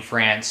 Spain,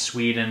 France,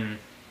 Sweden,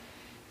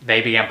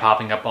 they began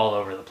popping up all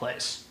over the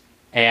place.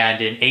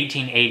 And in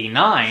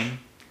 1889,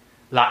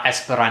 La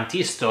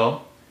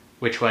Esperantisto,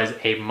 which was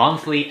a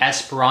monthly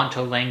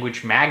Esperanto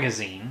language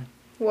magazine,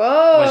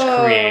 was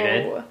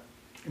created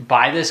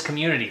by this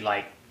community.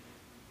 Like,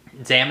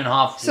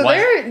 Zamenhof So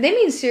they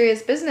mean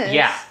serious business.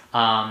 Yeah.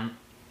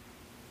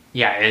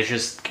 Yeah, it's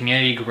just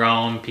community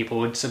grown, people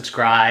would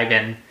subscribe,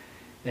 and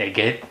they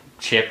get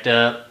shipped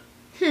a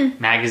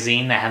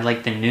magazine that had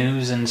like the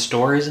news and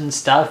stories and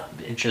stuff.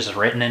 It's just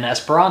written in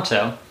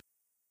Esperanto.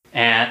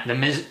 And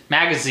the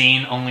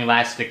magazine only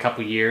lasted a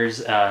couple years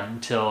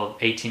until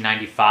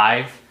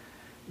 1895,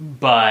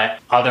 but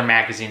other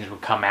magazines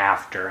would come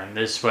after, and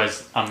this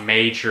was a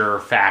major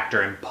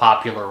factor in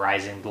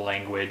popularizing the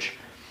language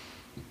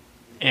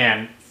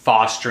and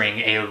fostering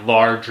a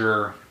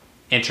larger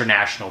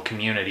international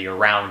community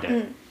around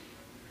it.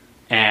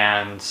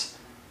 And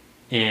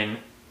in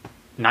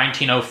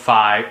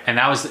 1905, and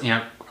that was, you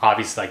know,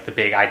 obviously like the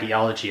big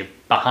ideology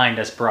behind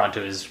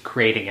Esperanto is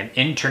creating an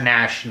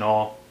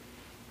international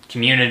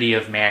community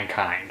of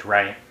mankind,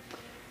 right?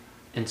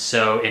 And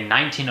so in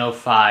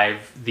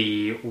 1905,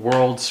 the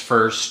world's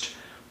first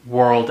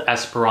World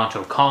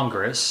Esperanto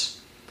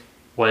Congress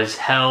was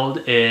held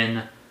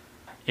in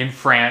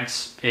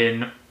France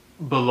in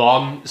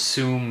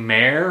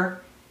Boulogne-sur-Mer,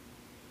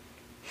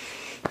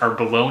 or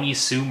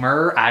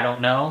Boulogne-sur-Mer, I don't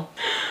know.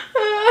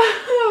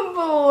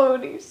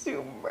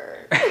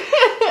 Boulogne-sur-Mer.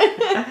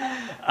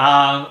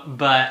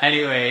 But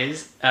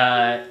anyways,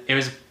 it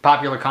was a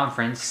popular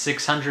conference.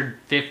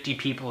 650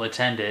 people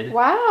attended,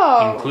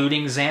 Wow.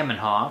 including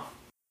Zamenhof.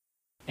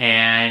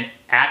 And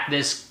at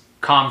this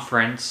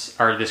conference,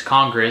 or this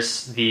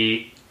congress,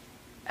 the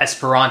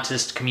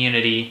Esperantist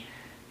community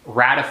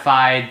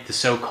ratified the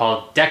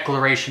so-called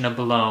Declaration of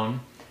Boulogne,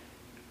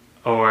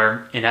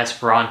 or in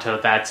Esperanto,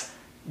 that's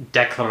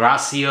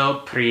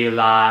Declaratio pri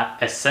la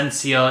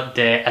Esencio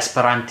de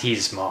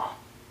Esperantismo.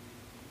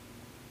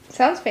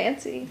 Sounds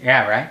fancy.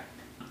 Yeah, right?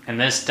 And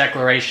this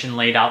declaration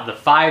laid out the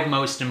 5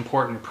 most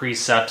important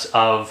precepts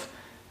of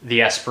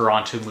the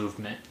Esperanto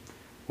movement,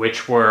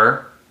 which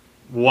were: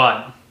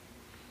 1.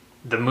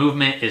 The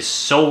movement is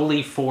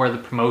solely for the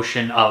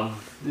promotion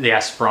of the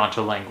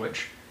Esperanto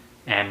language,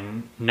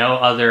 and no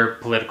other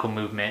political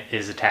movement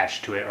is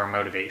attached to it or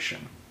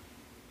motivation.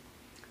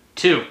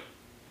 2.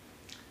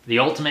 The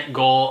ultimate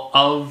goal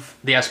of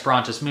the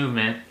Esperantist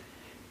movement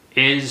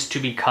is to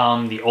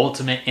become the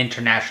ultimate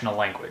international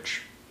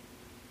language.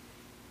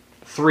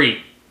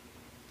 3.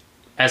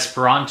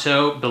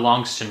 Esperanto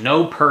belongs to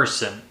no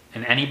person,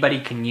 and anybody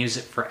can use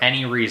it for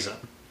any reason.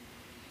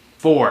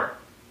 4.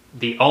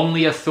 The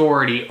only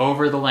authority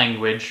over the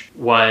language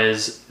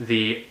was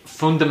the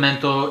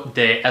Fundamento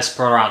de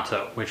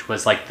Esperanto, which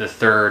was like the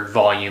 3rd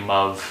volume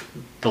of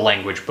the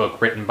language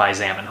book written by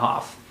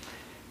Zamenhof.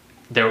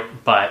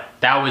 But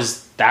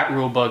that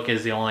rule book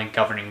is the only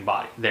governing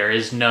body. There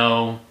is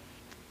no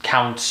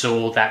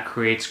council that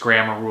creates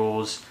grammar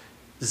rules.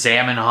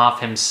 Zamenhof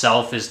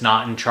himself is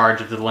not in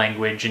charge of the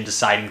language and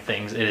deciding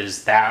things. It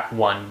is that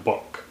one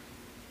book.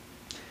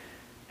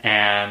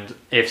 And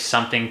if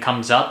something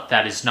comes up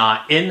that is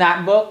not in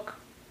that book,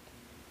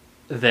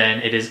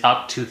 then it is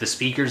up to the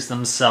speakers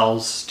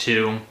themselves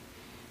to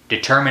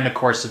determine a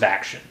course of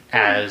action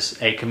as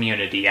a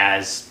community,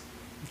 as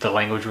the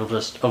language will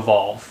just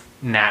evolve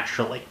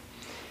naturally,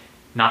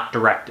 not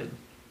directed.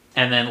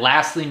 And then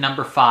lastly,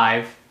 number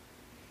 5,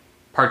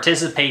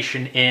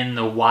 participation in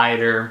the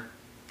wider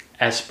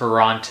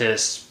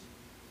Esperantist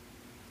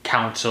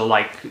council,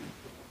 like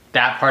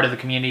that part of the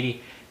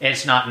community.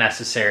 It's not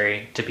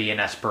necessary to be an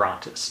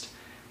Esperantist.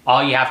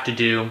 All you have to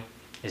do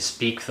is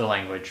speak the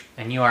language,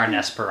 and you are an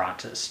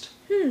Esperantist.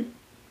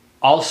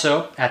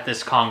 Also, at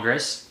this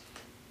Congress,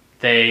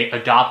 they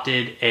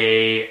adopted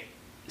a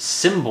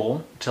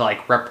symbol to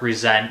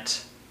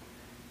represent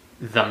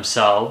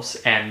themselves,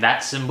 and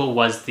that symbol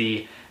was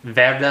the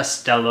Verde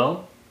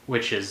Stello,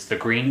 which is the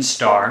green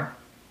star.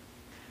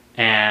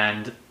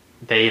 And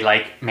they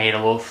made a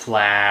little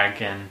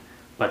flag,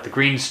 but the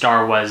green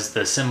star was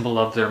the symbol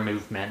of their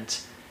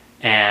movement.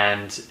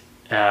 And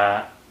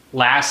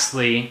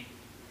lastly,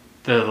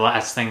 the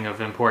last thing of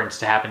importance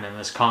to happen in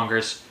this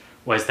Congress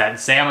was that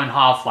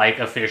Zamenhof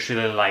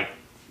officially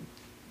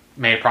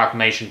made a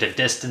proclamation to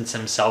distance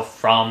himself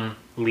from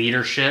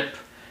leadership,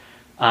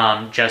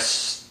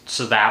 just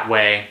so that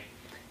way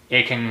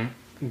it can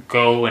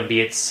go and be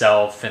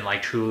itself and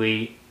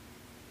truly,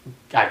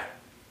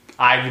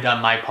 I've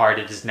done my part,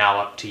 it is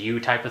now up to you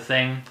type of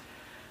thing.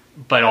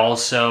 But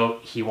also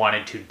he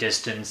wanted to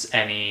distance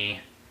any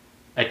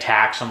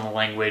attacks on the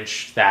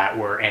language that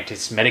were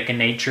anti-Semitic in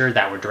nature,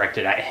 that were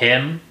directed at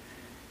him.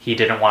 He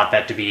didn't want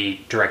that to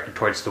be directed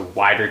towards the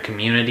wider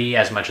community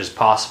as much as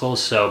possible.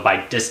 So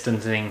by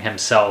distancing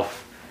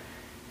himself,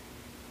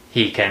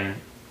 he can,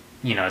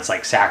 it's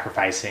like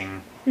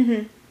sacrificing,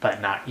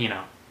 but not,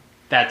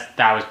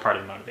 that was part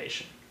of the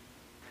motivation.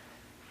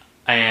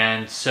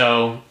 And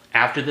so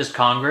after this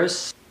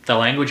Congress, the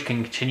language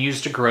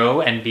continues to grow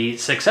and be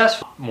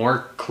successful.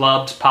 More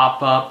clubs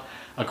pop up,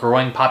 a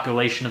growing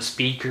population of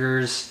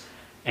speakers,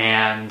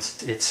 and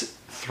it's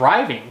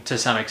thriving to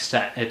some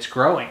extent. It's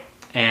growing.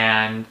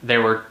 And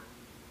there were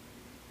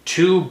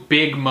 2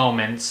 big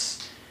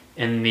moments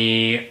in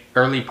the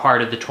early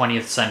part of the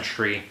 20th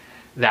century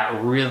that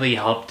really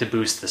helped to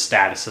boost the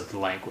status of the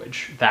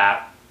language,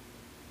 that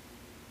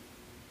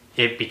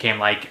it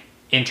became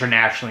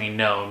internationally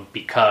known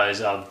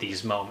because of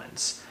these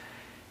moments.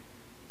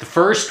 The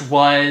first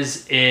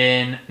was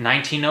in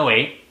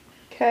 1908.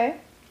 Okay.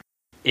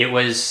 It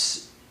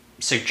was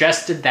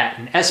suggested that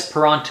an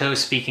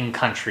Esperanto-speaking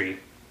country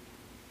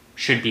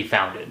should be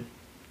founded.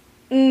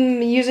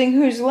 Using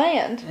whose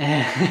land?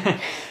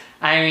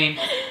 I mean,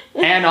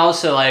 and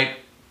also,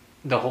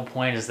 the whole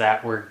point is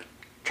that we're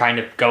trying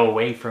to go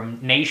away from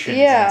nations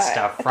and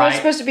stuff, I thought right? it's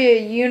supposed to be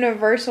a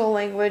universal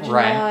language,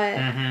 right.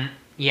 not...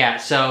 Yeah,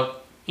 so,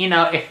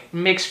 if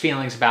mixed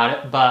feelings about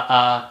it,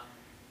 but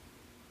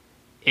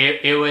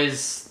it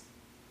was...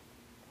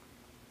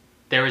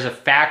 There was a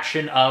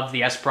faction of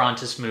the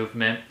Esperantist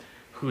movement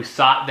who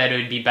thought that it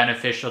would be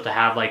beneficial to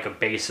have a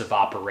base of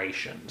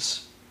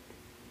operations.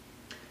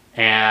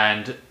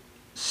 And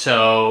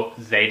so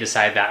they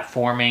decided that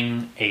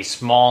forming a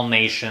small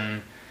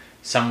nation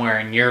somewhere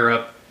in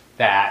Europe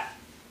that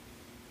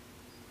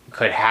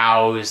could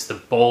house the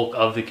bulk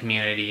of the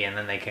community, and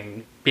then they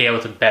can be able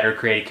to better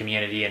create a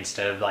community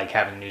instead of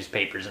having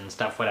newspapers and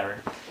stuff, whatever.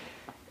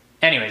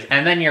 Anyways,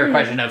 and then your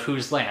question of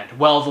whose land?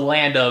 Well, the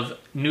land of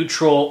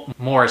neutral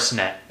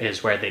Morisnet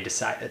is where they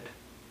decided.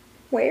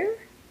 Where?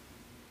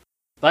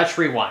 let's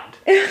rewind.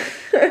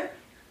 The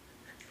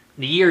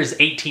year is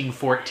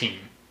 1814,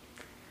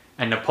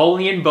 and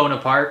Napoleon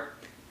Bonaparte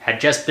had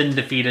just been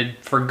defeated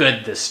for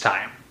good this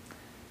time.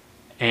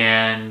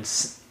 And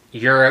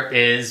Europe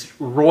is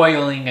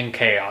roiling in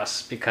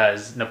chaos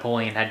because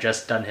Napoleon had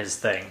just done his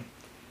thing.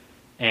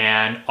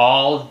 And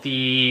all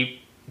the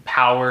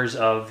powers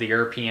of the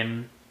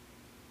European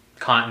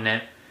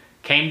continent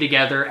came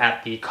together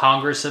at the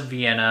Congress of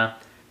Vienna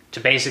to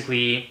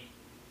basically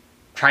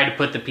try to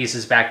put the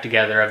pieces back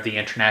together of the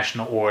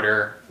international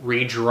order,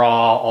 redraw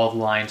all the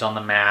lines on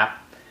the map,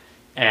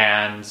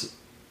 and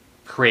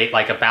create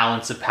like a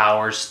balance of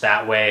powers.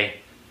 That way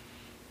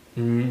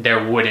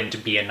there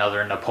wouldn't be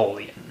another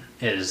Napoleon,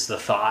 is the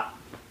thought.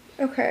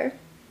 Okay.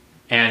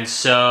 And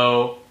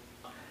so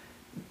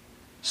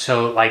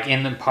like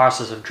in the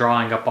process of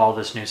drawing up all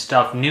this new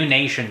stuff, new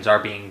nations are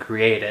being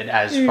created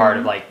as part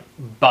of like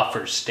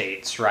buffer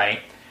states,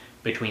 right?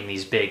 Between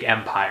these big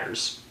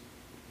empires.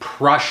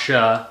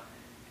 Prussia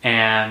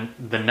and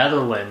the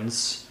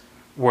Netherlands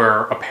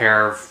were a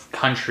pair of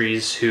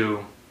countries who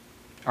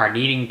are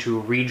needing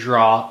to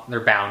redraw their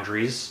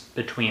boundaries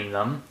between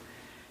them.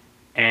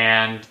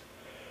 And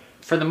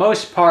for the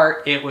most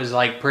part, it was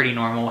like pretty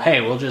normal.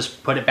 Hey, we'll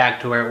just put it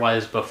back to where it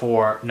was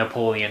before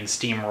Napoleon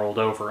steamrolled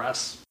over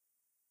us.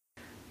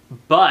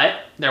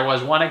 But there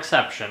was one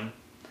exception.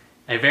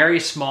 A very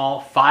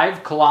small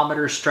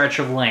 5-kilometer stretch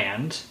of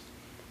land.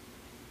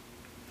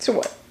 So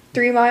what,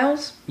 3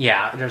 miles?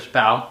 Yeah, just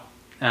about.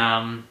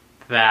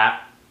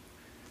 That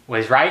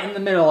was right in the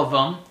middle of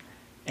them.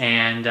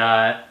 And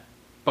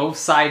both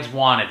sides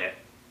wanted it.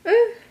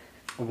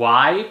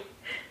 Why?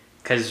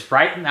 Because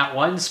right in that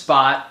one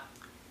spot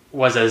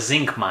was a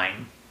zinc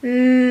mine.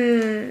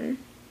 And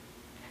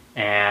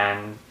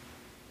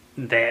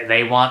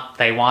they want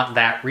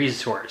that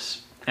resource.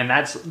 And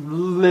that's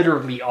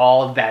literally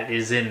all that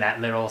is in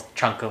that little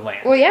chunk of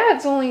land. Well, yeah,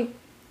 it's only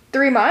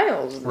 3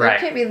 miles. Right. There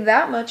can't be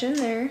that much in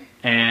there.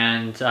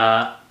 And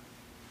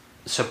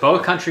so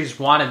both countries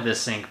wanted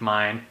this zinc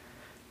mine,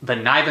 but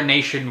neither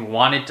nation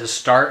wanted to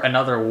start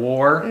another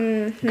war.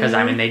 Because,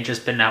 I mean, they'd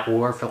just been at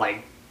war for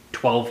like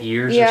 12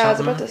 years or something. Yeah, I was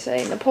about to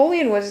say,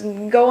 Napoleon was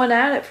going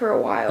at it for a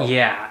while.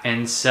 Yeah,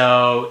 and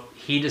so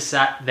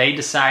they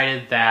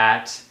decided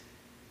that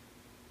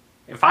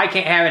if I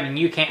can't have it and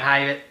you can't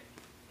have it,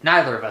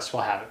 neither of us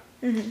will have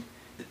it.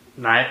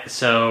 Right?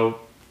 So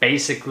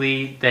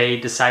basically, they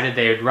decided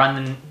they would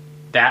run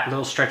that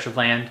little stretch of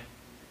land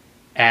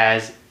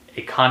as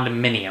a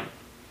condominium,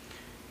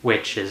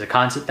 which is a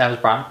concept that was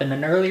brought up in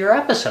an earlier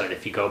episode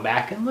if you go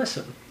back and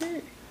listen.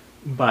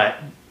 But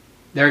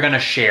they're going to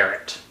share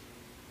it.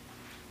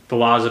 The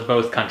laws of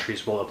both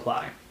countries will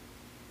apply.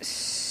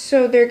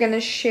 So they're going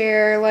to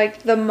share,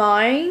 like, the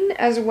mine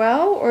as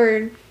well,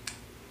 or?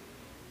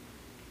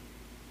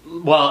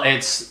 Well,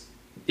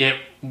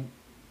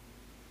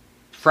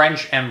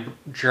 French and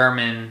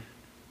German,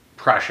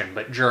 Prussian,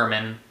 but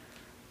German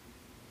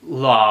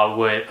law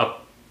would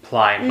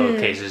apply in both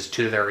cases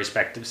to their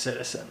respective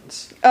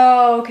citizens.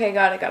 Oh, okay,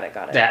 got it.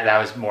 That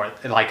was more,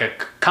 like, a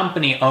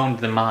company owned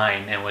the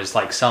mine and was,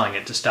 like, selling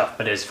it to stuff,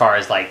 but as far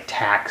as, like,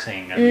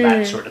 taxing and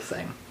that sort of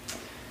thing.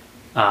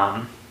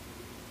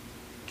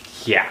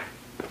 Yeah.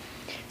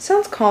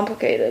 Sounds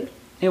complicated.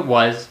 It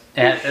was.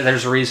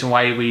 There's a reason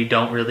why we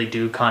don't really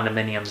do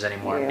condominiums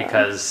anymore,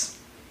 because,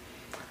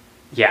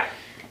 yeah.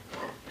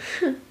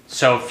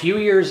 So a few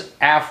years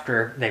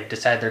after they've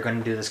decided they're going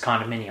to do this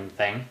condominium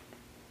thing,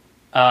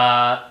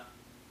 the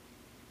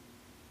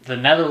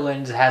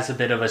Netherlands has a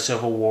bit of a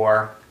civil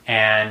war,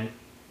 and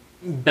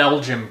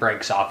Belgium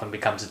breaks off and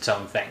becomes its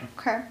own thing.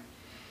 Okay.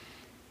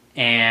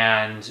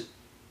 And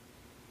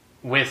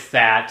with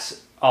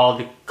that, all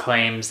the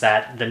claims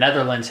that the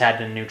Netherlands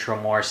had in neutral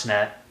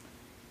Morsnet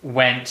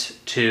went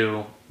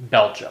to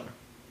Belgium.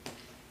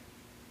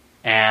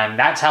 And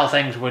that's how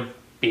things would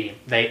be.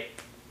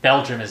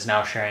 Belgium is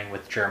now sharing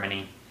with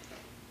Germany,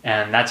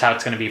 and that's how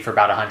it's going to be for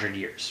about 100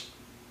 years.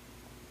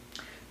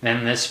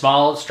 Then this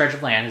small stretch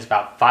of land is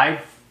about 5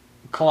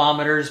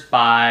 kilometers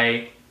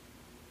by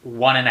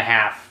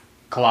 1.5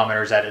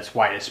 kilometers at its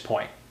widest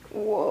point.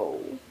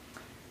 Whoa.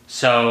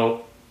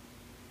 So,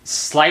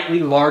 slightly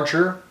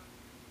larger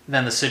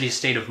than the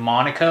city-state of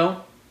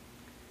Monaco,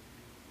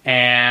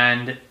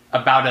 and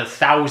about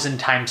 1,000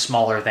 times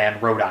smaller than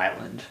Rhode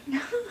Island,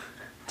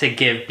 to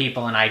give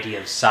people an idea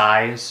of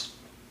size.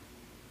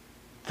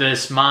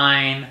 This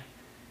mine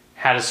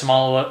had a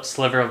small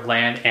sliver of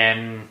land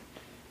and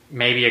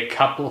maybe a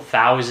couple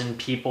thousand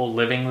people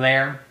living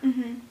there.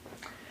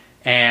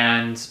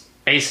 And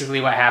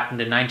basically what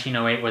happened in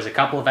 1908 was a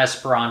couple of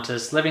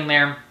Esperantists living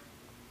there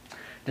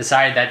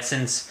decided that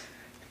since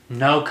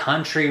no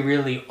country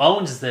really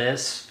owns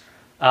this,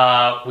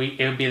 it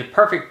would be the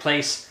perfect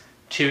place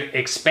to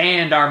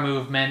expand our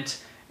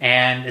movement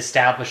and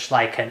establish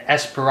like an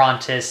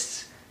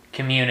Esperantist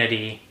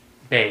community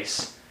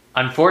base.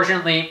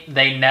 Unfortunately,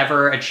 they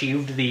never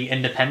achieved the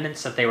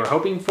independence that they were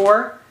hoping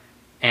for,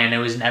 and it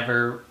was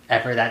never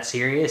ever that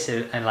serious.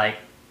 And like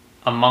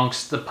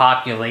amongst the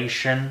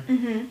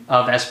population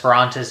of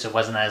Esperantists. It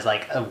wasn't as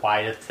like a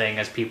wide a thing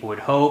as people would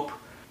hope.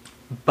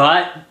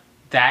 But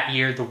that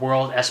year, the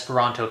World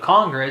Esperanto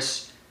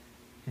Congress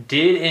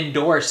did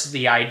endorse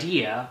the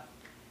idea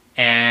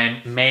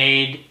and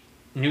made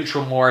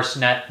Neutral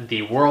Morisnet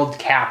the world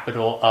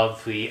capital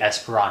of the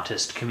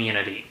Esperantist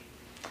community.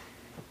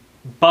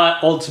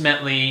 But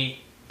ultimately,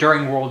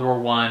 during World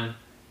War I,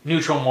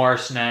 Neutral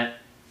Morisnet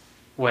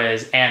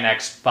was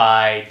annexed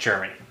by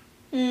Germany.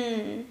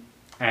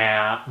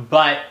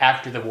 But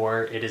after the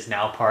war, it is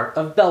now part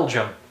of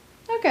Belgium.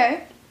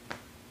 Okay.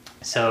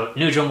 So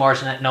Neutral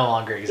Morisnet no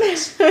longer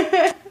exists.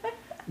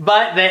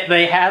 But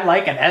they had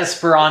like an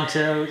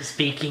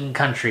Esperanto-speaking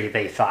country,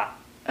 they thought.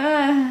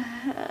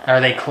 Or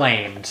they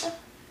claimed.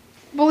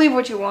 Believe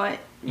what you want.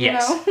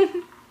 Yes. You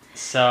know?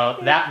 So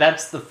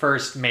that's the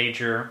first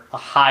major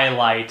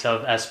highlight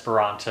of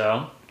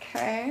Esperanto.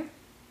 Okay.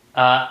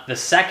 The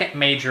second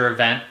major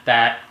event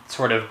that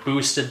sort of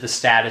boosted the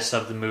status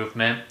of the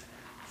movement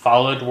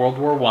followed World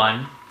War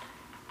I.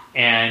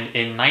 And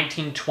in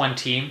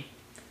 1920,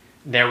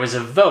 there was a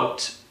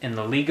vote in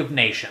the League of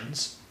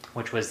Nations,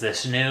 which was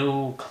this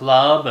new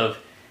club of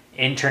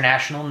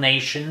international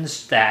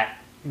nations that,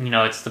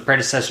 it's the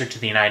predecessor to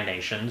the United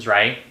Nations,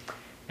 right?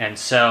 And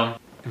so,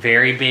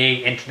 very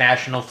big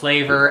international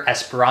flavor.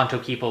 Esperanto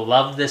people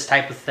loved this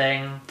type of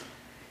thing.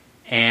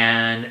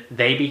 And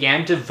they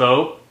began to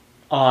vote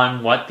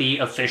on what the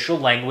official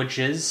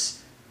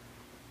languages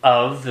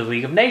of the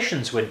League of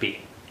Nations would be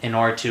in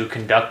order to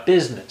conduct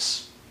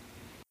business.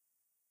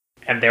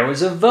 And there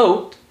was a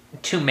vote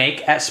to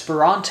make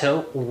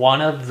Esperanto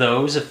one of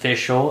those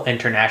official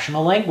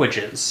international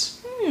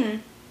languages.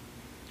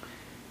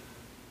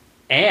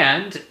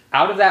 And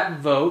out of that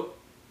vote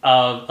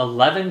of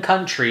 11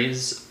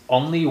 countries,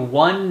 only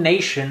one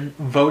nation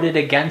voted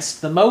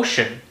against the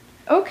motion.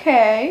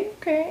 Okay.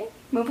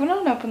 Moving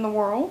on up in the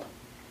world.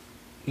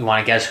 You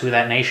want to guess who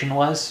that nation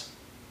was?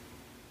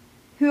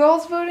 Who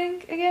else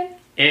voting again?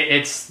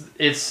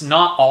 It's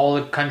not all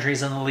the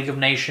countries in the League of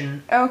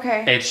Nations.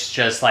 Okay. It's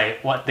just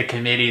like what the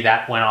committee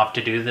that went off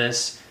to do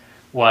this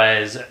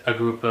was a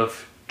group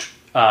of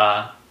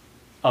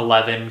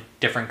 11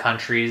 different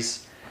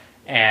countries.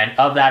 And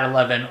of that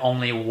 11,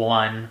 only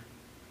one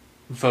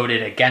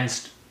voted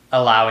against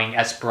allowing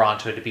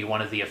Esperanto to be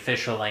one of the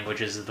official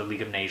languages of the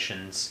League of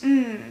Nations.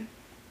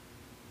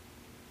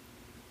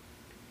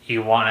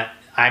 You want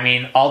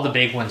to... all the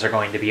big ones are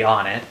going to be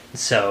on it,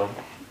 so...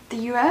 The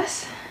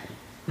U.S.?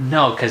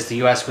 No, because the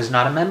U.S. was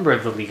not a member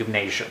of the League of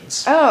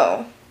Nations.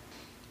 Oh.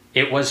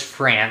 It was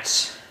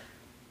France.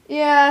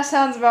 Yeah,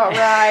 sounds about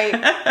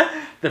right.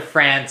 The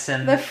France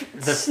and...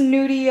 The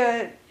snooty...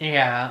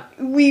 Yeah.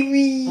 Oui,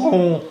 oui.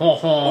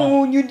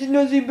 Oh, you did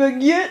not say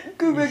baguette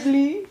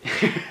correctly.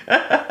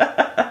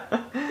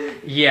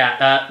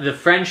 Yeah, the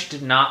French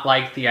did not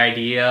like the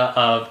idea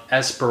of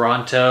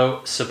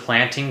Esperanto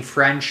supplanting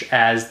French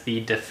as the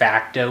de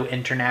facto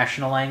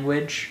international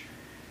language.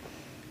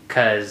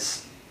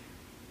 Because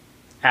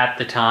at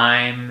the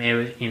time, it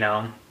was,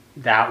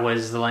 that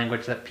was the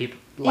language that people...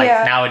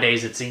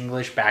 nowadays it's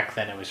English, back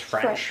then it was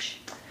French.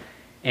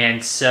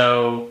 And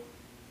so...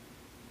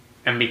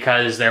 And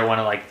because they're one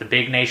of, the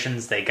big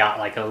nations, they got,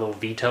 a little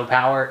veto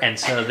power. And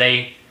so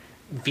they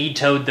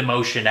vetoed the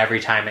motion every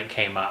time it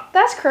came up.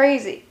 That's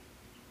crazy.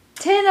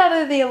 10 out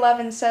of the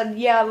 11 said,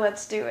 yeah,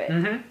 let's do it.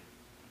 Mm-hmm.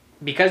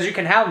 Because you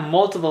can have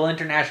multiple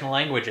international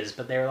languages,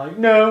 but they were like,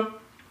 no,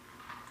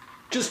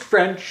 just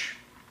French.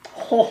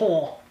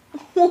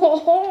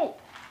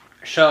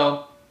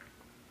 So,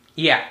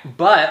 yeah,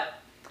 but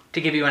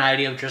to give you an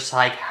idea of just,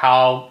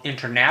 how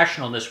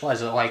international this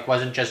was, it,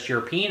 wasn't just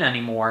European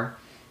anymore.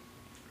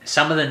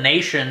 Some of the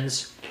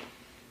nations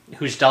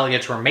whose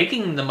delegates were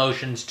making the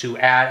motions to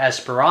add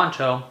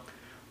Esperanto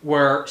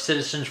were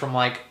citizens from,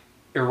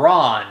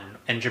 Iran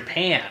and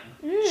Japan.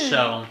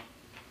 So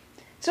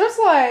it's,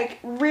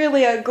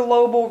 really a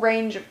global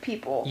range of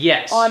people.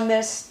 Yes. On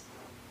this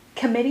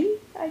committee,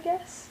 I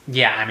guess?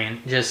 Yeah,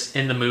 just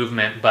in the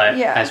movement, but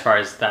as far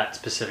as that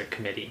specific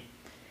committee.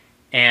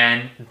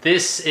 And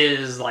this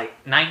is,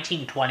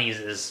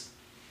 1920s is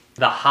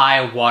the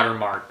high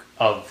watermark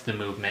of the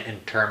movement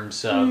in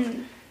terms of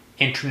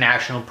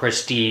international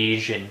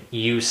prestige and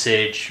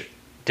usage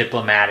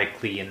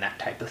diplomatically and that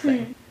type of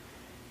thing.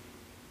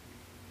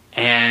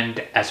 And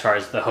as far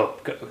as the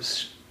hope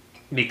goes,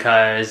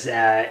 because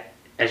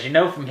as you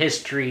know from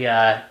history,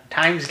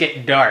 times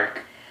get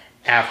dark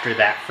after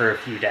that for a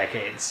few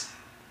decades.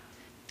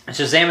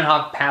 So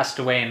Zamenhof passed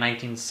away in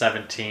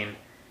 1917,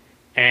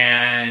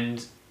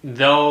 and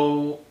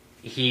though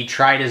he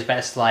tried his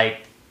best to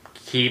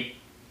keep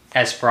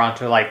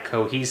Esperanto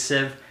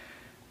cohesive,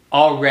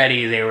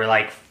 already they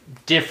were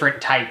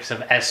different types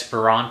of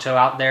Esperanto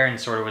out there and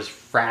sort of was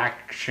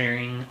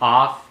fracturing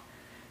off.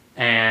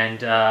 And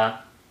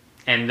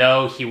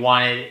though he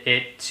wanted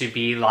it to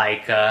be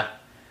we're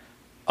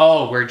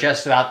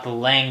just about the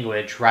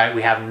language, right?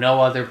 We have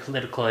no other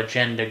political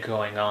agenda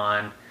going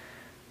on.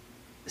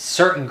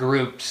 Certain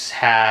groups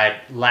had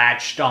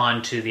latched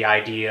on to the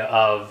idea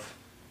of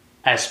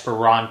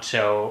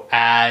Esperanto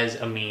as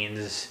a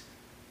means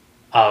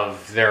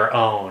of their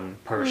own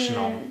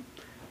personal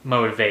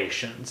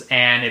motivations.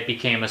 And it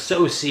became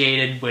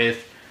associated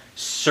with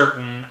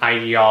certain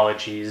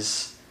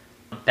ideologies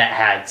that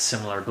had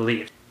similar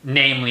beliefs.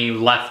 Namely,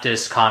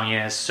 leftist,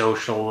 communist,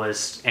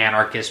 socialist,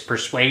 anarchist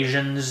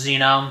persuasions,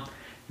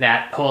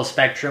 that whole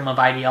spectrum of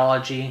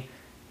ideology.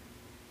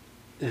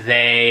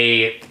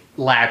 They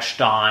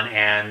latched on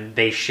and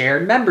they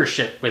shared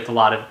membership with a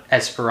lot of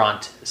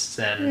Esperantists.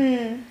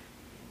 And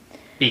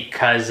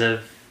because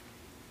of...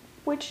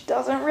 Which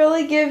doesn't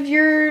really give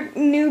your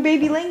new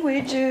baby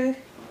language a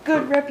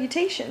good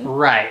reputation.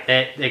 Right.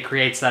 It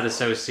creates that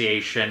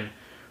association,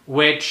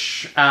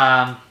 which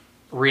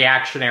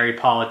reactionary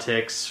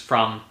politics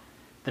from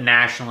the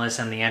nationalists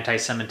and the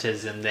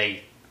anti-Semitism,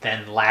 they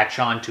then latch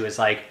onto as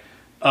like,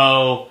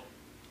 oh,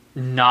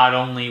 not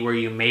only were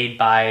you made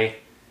by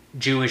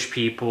Jewish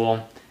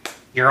people,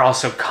 you're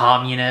also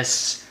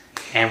communists,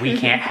 and we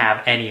can't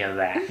have any of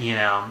that,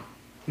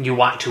 You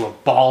want to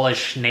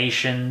abolish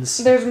nations.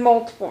 There's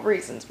multiple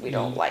reasons we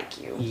don't like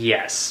you.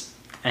 Yes.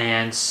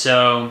 And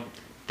so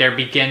there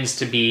begins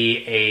to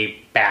be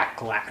a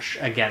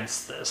backlash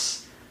against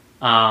this.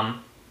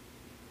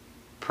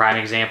 Prime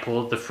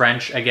example, the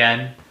French,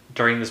 again,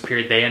 during this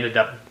period, they ended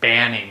up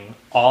banning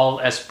all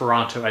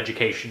Esperanto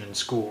education in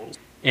schools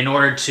in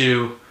order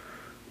to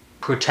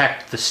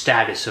protect the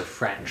status of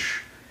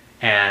French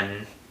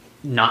and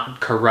not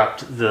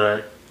corrupt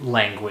the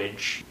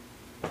language.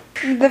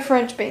 The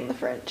French being the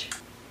French.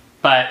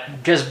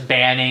 But just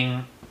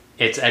banning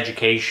its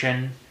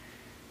education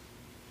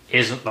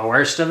isn't the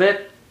worst of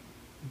it.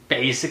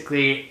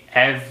 Basically,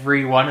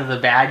 every one of the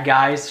bad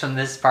guys from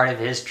this part of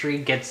history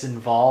gets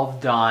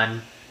involved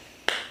on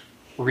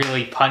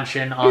really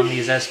punching on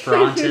these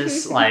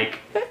Esperantists.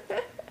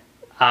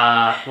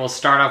 We'll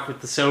start off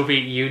with the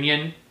Soviet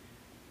Union.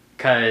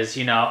 Because,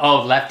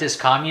 leftist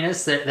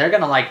communists, they're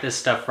going to like this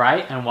stuff,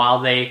 right? And while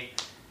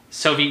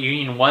Soviet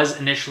Union was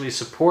initially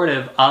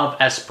supportive of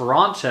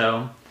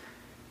Esperanto,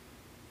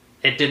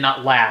 it did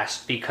not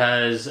last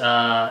because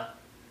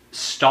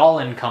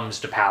Stalin comes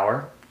to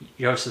power,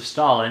 Joseph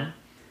Stalin,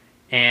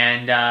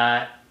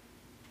 and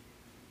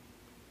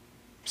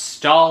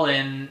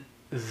Stalin,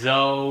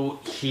 though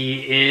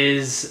he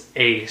is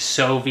a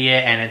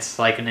Soviet and it's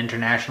like an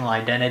international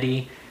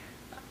identity,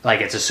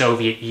 like it's a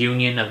Soviet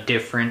Union of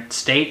different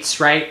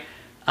states, right?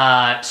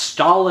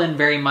 Stalin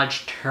very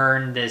much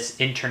turned this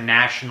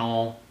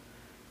international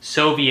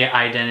Soviet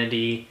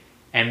identity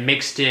and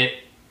mixed it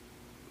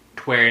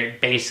to where it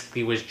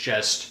basically was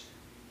just,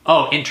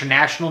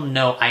 international?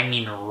 No, I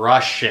mean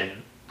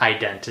Russian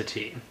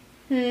identity.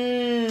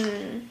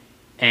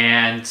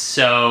 And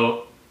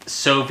so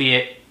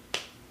Soviet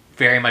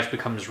very much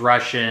becomes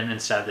Russian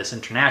instead of this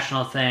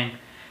international thing.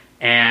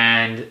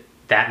 And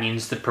that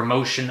means the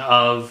promotion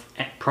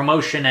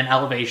and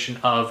elevation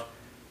of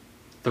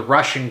the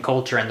Russian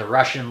culture and the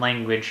Russian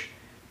language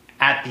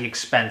at the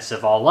expense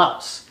of all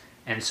else.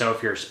 And so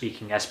if you're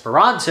speaking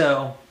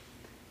Esperanto,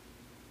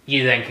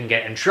 you then can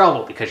get in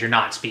trouble because you're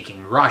not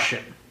speaking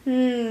Russian.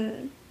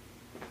 And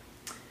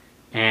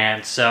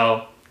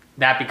so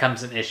that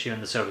becomes an issue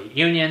in the Soviet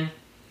Union.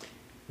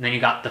 And then you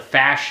got the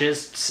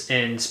fascists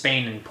in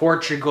Spain and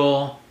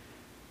Portugal.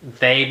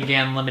 They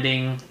began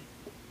limiting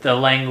the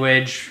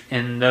language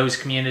in those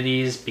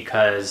communities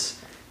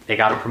because they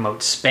got to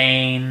promote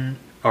Spain,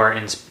 or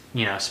in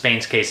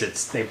Spain's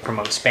case, they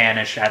promote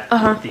Spanish at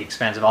the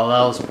expense of all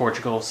else.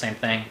 Portugal, same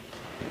thing.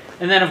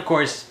 And then, of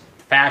course,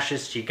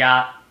 fascists, you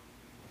got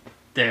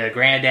the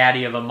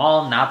granddaddy of them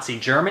all, Nazi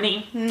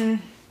Germany.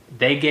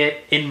 They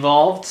get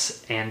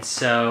involved, and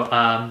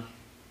so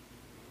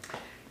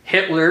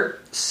Hitler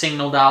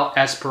signaled out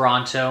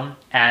Esperanto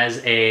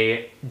as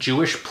a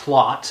Jewish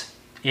plot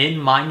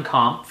in Mein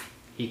Kampf.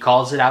 He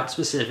calls it out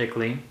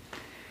specifically.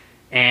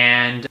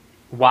 And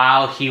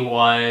while he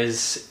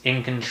was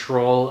in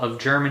control of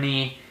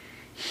Germany,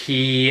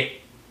 he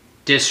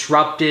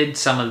disrupted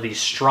some of the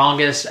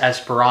strongest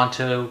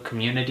Esperanto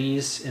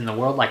communities in the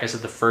world. Like I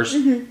said, the first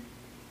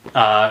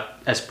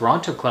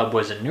Esperanto club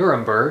was in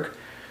Nuremberg,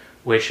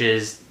 which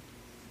is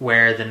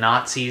where the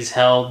Nazis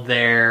held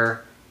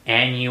their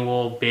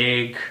annual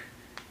big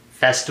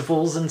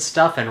festivals and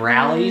stuff and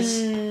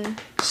rallies.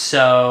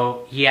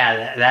 So,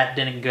 yeah, that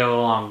didn't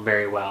go along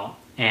very well.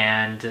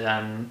 And,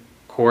 of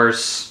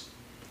course,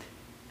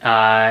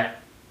 many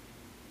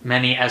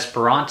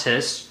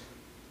Esperantists,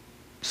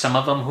 some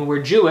of them who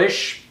were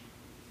Jewish,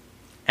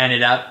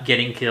 ended up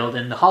getting killed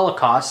in the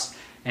Holocaust.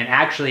 And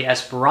actually,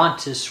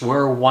 Esperantists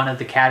were one of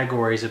the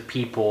categories of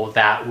people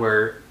that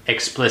were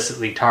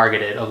explicitly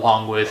targeted,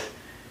 along with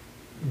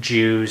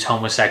Jews,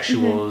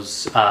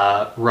 homosexuals,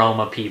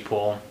 Roma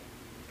people.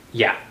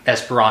 Yeah,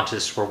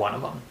 Esperantists were one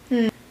of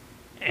them.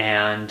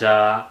 And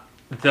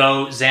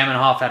though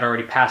Zamenhof had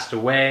already passed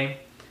away,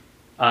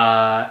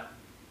 all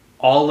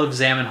of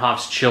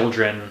Zamenhof's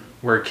children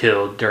were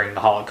killed during the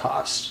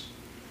Holocaust.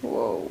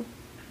 Whoa.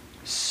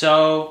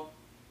 So,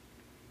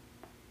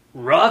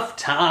 rough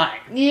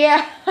time.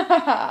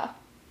 Yeah.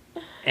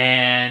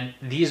 And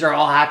these are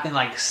all happening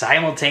like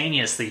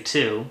simultaneously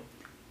too.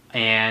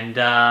 And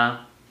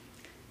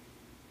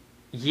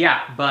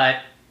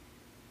but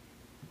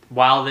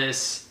while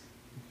this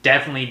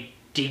definitely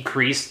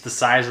decreased the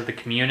size of the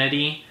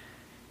community,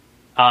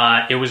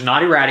 it was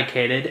not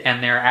eradicated,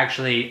 and there are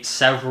actually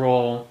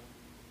several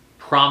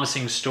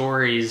promising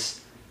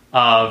stories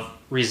of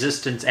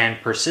resistance and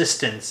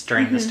persistence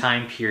during this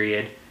time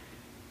period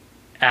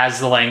as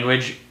the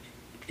language,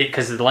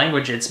 because the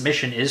language, its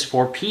mission is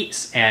for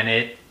peace, and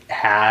it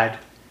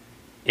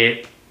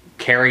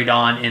carried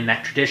on in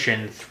that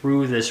tradition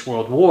through this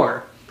world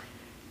war.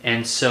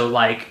 And so,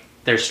 like,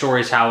 there's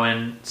stories how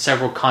in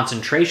several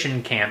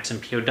concentration camps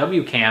and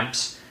POW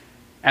camps,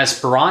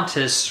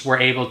 Esperantists were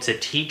able to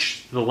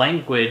teach the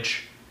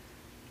language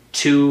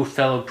to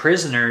fellow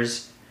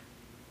prisoners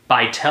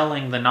by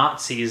telling the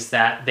Nazis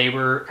that they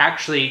were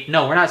actually,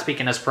 no, we're not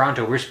speaking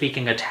Esperanto, we're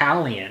speaking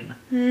Italian.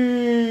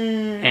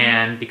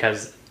 And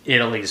because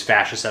Italy's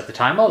fascist at the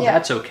time,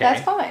 that's okay.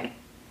 That's fine.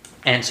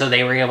 And so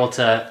they were able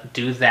to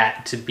do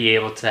that to be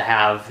able to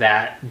have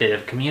that bit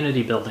of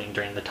community building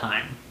during the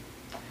time.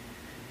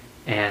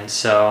 And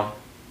so,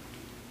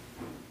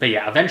 but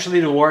yeah,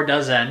 eventually the war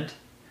does end.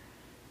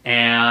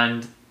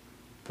 And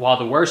while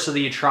the worst of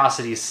the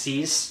atrocities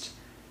ceased,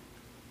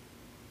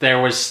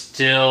 there was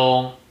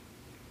still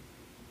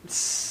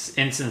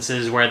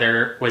instances where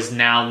there was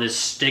now this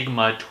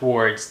stigma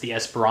towards the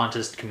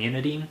Esperantist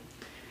community.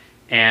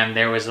 And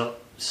there was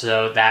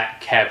so that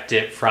kept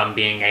it from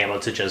being able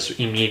to just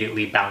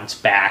immediately bounce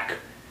back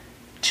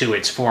to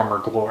its former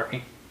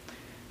glory.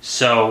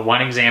 So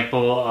one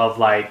example of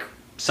like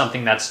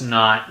something that's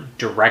not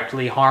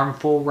directly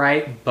harmful,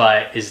 right,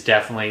 but is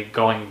definitely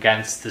going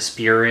against the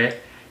spirit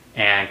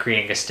and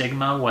creating a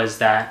stigma was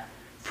that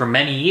for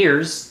many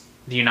years,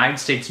 the United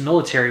States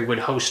military would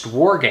host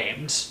war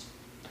games,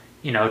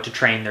 to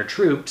train their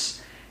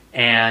troops.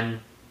 And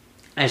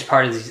as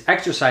part of these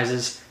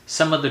exercises,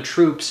 some of the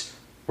troops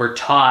were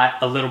taught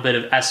a little bit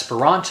of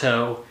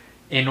Esperanto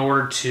in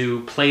order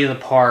to play the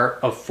part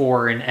of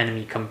foreign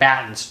enemy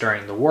combatants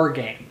during the war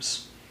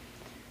games.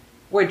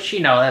 Which,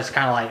 that's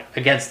kind of like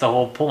against the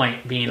whole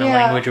point, being a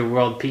language of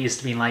world peace,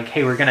 to being like,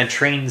 hey, we're going to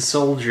train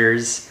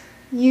soldiers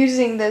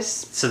using this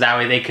so that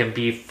way they can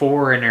be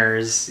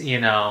foreigners,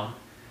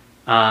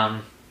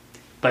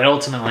 But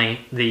ultimately,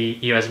 the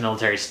U.S.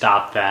 military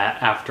stopped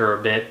that after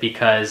a bit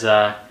because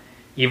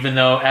even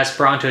though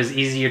Esperanto is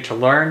easier to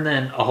learn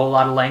than a whole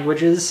lot of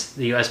languages,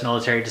 the U.S.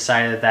 military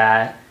decided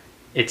that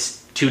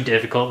it's too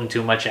difficult and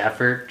too much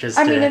effort.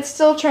 It's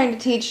still trying to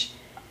teach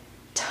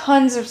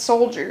tons of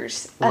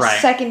soldiers a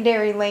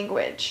secondary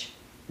language.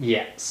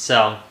 Yeah,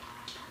 so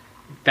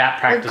that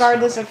practice...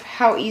 regardless of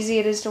how easy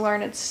it is to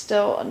learn, it's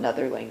still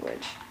another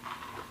language.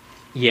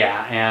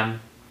 Yeah, and...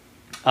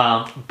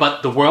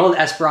 but the World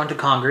Esperanto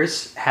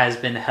Congress has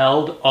been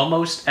held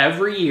almost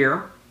every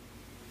year,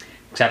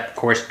 except, of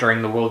course,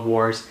 during the World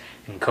Wars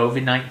and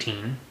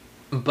COVID-19.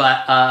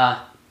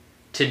 But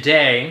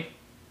today,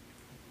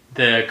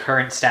 the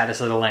current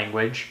status of the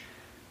language,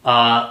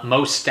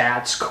 most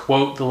stats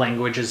quote the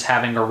language as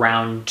having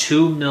around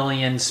 2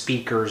 million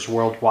speakers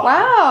worldwide.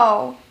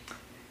 Wow!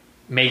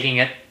 Making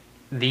it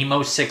the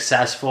most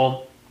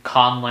successful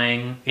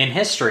conlang in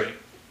history.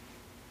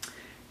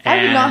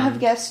 I would not have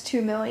guessed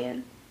 2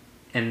 million.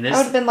 And this, I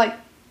would have been like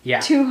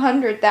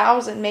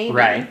 200,000 maybe.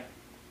 Right.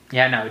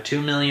 Yeah, no,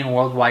 2 million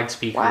worldwide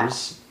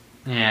speakers.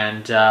 Wow.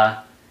 And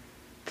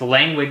the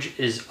language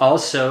is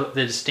also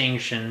the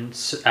distinction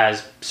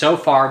as so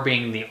far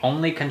being the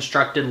only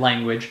constructed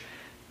language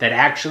that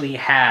actually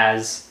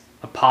has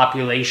a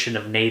population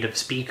of native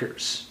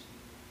speakers.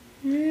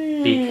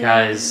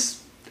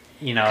 Because,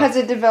 because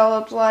it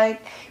developed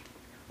like...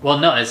 Well,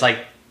 no, it's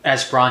like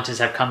Esperantists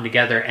have come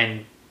together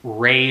and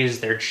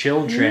raised their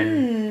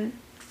children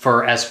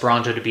for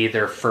Esperanto to be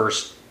their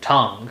first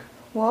tongue.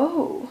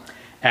 Whoa.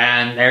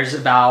 And there's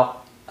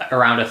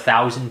around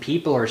 1,000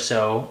 people or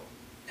so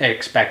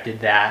expected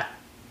that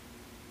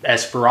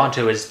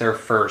Esperanto is their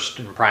first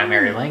and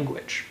primary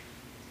language.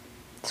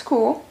 It's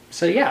cool.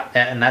 So yeah,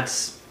 and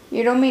that's...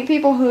 You don't meet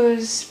people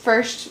whose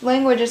first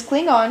language is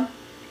Klingon.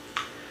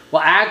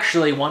 Well,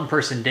 actually, one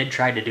person did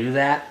try to do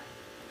that.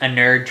 A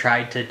nerd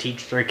tried to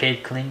teach their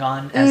kid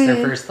Klingon as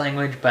their first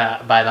language,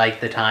 but by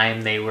like the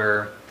time they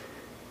were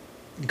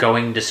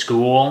going to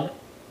school,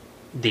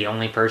 the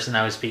only person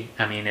that was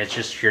it's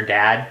just your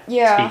dad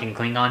speaking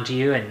Klingon to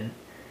you, and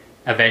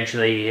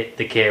eventually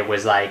the kid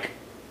was like,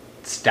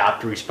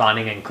 stopped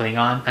responding in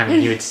Klingon.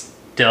 He would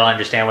still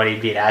understand what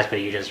he'd be asked, but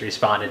he just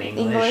responded in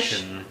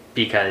English. And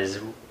because,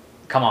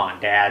 come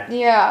on, Dad.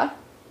 Yeah.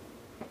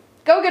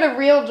 Go get a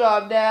real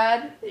job,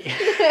 Dad.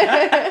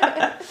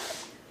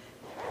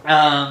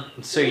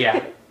 So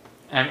yeah.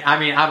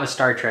 I'm a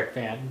Star Trek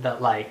fan,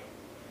 but like...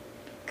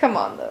 Come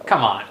on, though.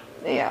 Come on.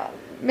 Yeah.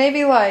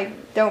 Maybe,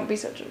 don't be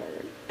such a nerd.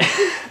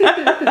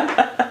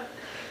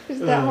 Is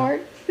that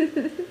hard?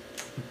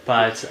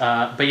 But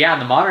yeah, in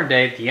the modern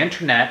day, the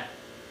internet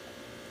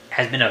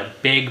has been a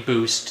big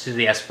boost to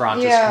the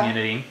Esperantist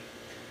community.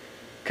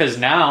 Because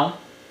now,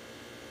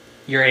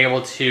 you're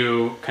able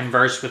to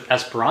converse with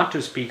Esperanto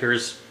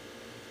speakers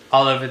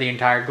all over the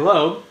entire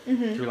globe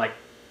through like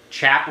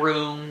chat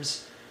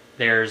rooms.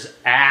 There's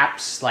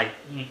apps like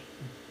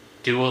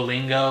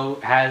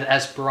Duolingo has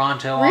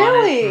Esperanto on it.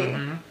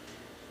 Really?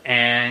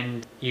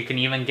 And you can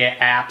even get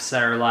apps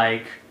that are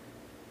like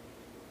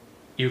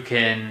you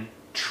can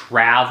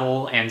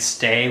travel and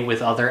stay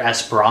with other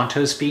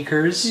Esperanto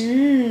speakers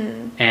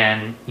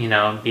and, you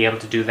know, be able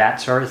to do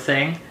that sort of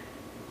thing.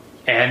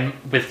 And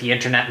with the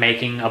internet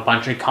making a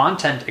bunch of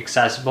content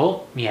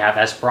accessible, you have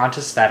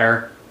Esperantists that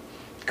are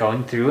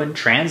going through and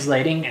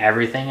translating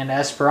everything in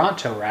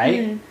Esperanto,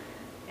 right?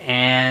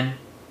 And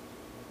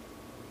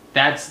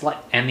that's like,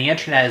 and the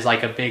internet is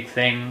like a big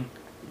thing,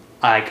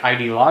 like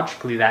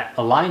ideologically, that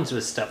aligns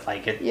with stuff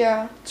like it.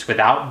 Yeah. It's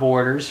without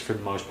borders for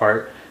the most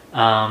part.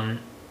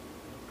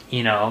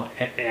 You know,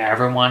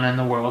 everyone in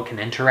the world can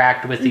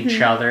interact with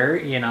each other.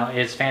 You know,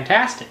 it's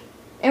fantastic.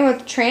 And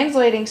with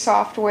translating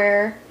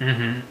software,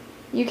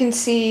 you can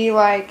see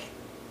like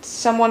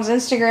someone's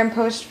Instagram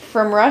post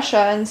from Russia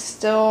and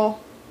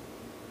still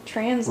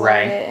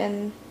translate it.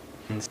 And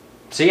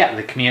so yeah,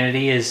 the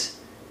community is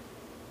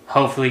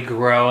hopefully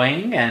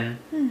growing, and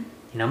you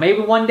know,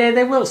 maybe one day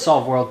they will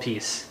solve world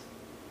peace.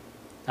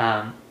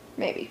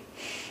 Maybe.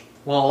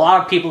 Well, a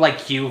lot of people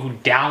like you who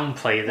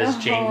downplay this,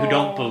 Jane, who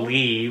don't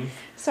believe,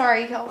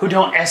 Sorry, Kelvin. who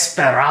don't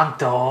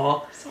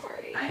Esperanto.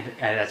 Sorry.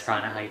 That's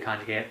probably not how you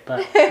conjugate it,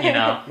 but you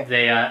know,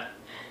 they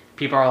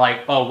people are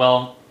like, oh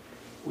well,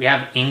 we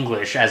have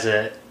English as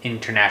a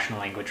international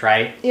language,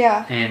 right?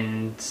 Yeah.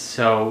 And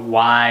so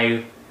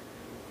why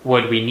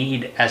would we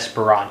need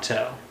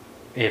Esperanto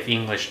if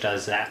English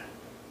does that?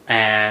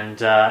 And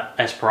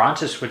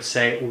Esperantists would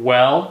say,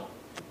 well,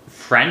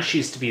 French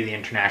used to be the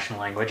international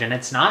language, and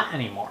it's not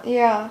anymore.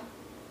 Yeah.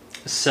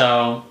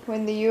 So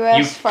when the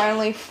U.S.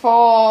 finally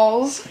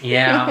falls.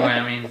 Yeah, well,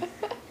 I mean,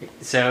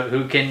 so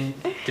who can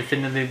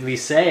definitively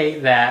say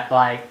that,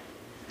 like,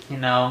 you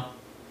know,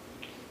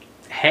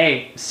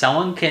 hey,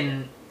 someone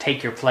can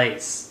take your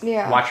place.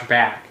 Yeah. Watch your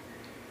back.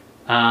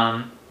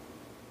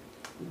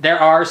 There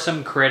are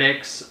some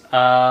critiques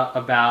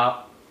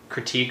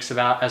critiques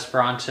about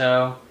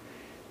Esperanto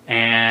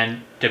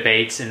and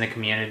debates in the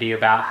community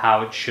about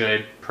how it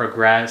should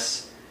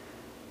progress.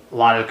 A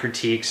lot of the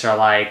critiques are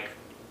like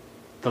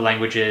the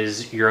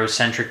language's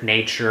Eurocentric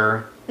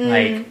nature.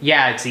 Like,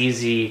 yeah, it's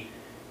easy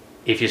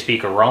if you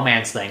speak a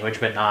Romance language,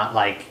 but not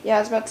like Yeah, I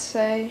was about to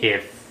say.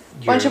 if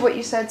you Bunch of what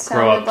you said grow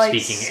sounded up like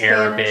speaking Spanish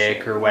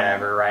Arabic or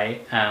whatever,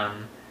 right?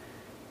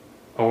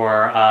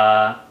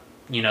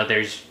 You know,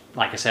 there's,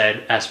 like I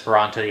said,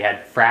 Esperanto. You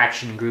had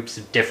fraction groups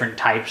of different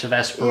types of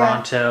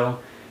Esperanto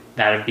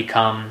that have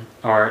become,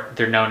 or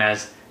they're known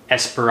as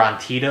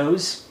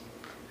Esperantitos,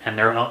 and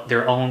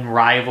their own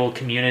rival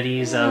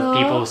communities of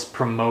people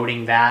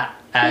promoting that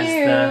as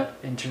the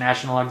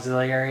international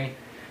auxiliary.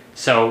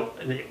 So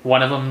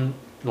one of them,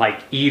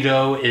 like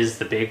Edo, is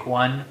the big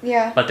one.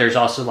 Yeah. But there's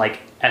also like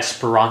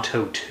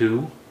Esperanto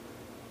 2,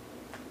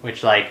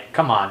 which, like,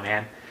 come on,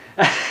 man.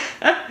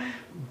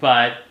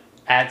 But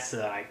that's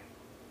like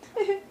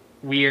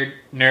weird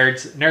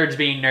nerds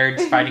being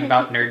nerds fighting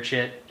about nerd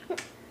shit.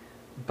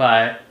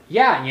 But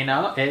yeah, you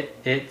know,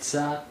 it's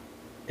a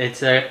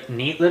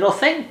neat little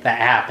thing that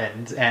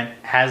happened and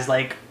has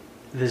like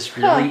this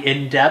really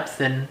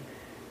in-depth and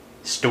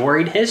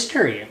storied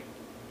history.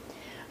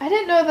 I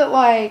didn't know that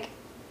like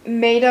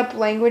made up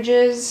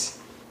languages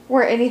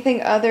were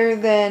anything other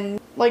than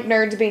like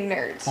nerds being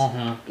nerds.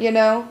 You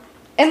know?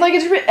 And like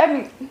it's I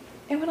mean,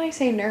 and when I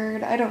say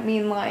nerd, I don't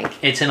mean like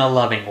it's in a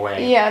loving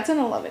way. Yeah, it's in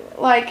a loving way.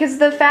 Like, cuz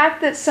the fact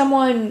that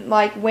someone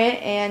like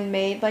went and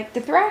made like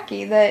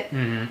Dothraki that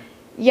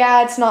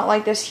yeah, it's not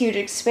like this huge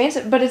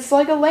expansive, but it's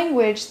like a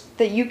language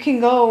that you can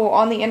go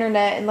on the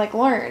internet and like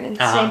learn. And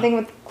same thing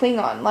with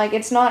Klingon. Like,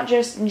 it's not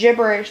just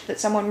gibberish that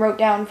someone wrote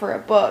down for a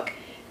book.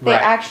 They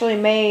actually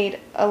made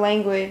a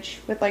language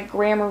with like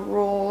grammar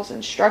rules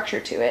and structure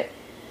to it.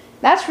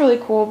 That's really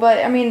cool,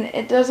 but I mean,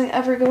 it doesn't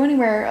ever go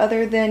anywhere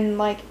other than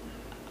like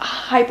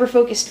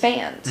hyper-focused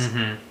fans.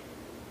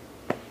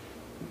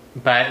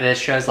 But this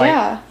shows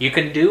like you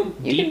can do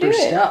deeper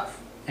stuff,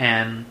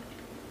 and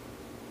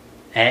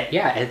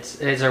yeah, it's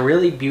a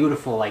really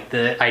beautiful, like,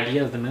 the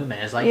idea of the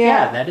movement is like,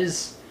 yeah, that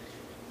is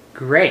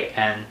great,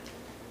 and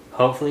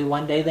hopefully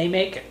one day they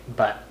make it.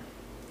 But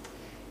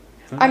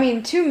I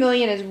mean, 2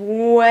 million is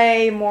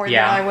way more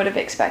than I would have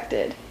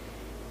expected.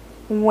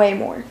 Way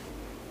more.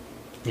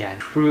 Yeah,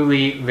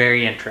 truly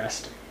very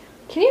interesting.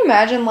 Can you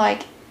imagine,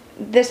 like,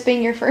 this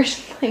being your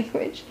first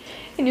language,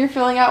 and you're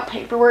filling out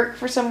paperwork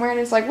for somewhere, and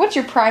it's like, what's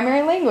your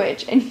primary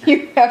language? And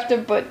you have to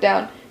put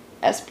down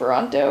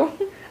Esperanto.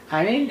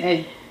 I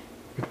mean,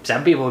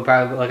 some people would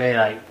probably look at it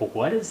like, well,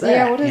 what is that?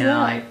 Yeah, what is you know,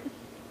 that? like,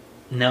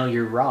 no,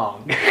 you're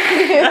wrong.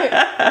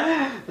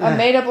 A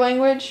made-up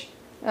language?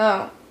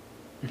 Oh.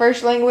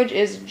 First language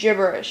is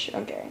gibberish.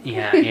 Okay.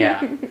 Yeah.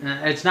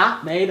 It's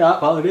not made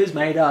up. Well, it is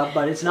made up,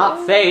 but it's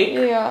not fake.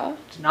 Yeah.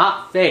 It's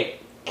not fake.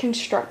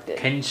 Constructed.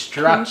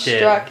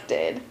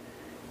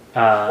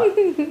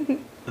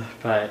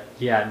 But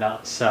yeah, no.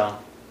 So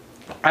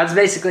that's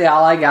basically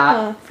all I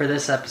got for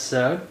this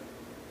episode.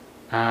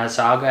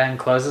 So I'll go ahead and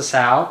close this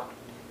out.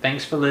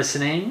 Thanks for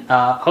listening.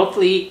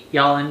 Hopefully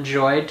y'all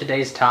enjoyed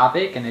today's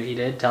topic, and if you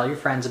did, tell your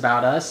friends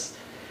about us.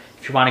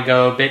 If you want to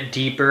go a bit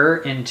deeper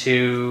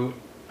into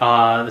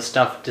the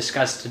stuff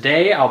discussed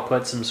today, I'll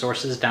put some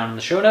sources down in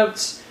the show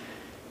notes.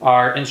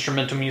 Our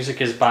instrumental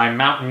music is by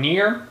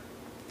Mountaineer.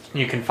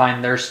 You can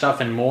find their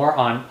stuff and more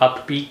on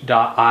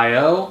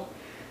upbeat.io.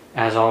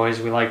 As always,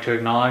 we like to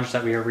acknowledge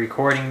that we are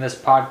recording this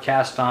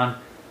podcast on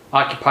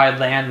occupied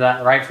land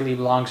that rightfully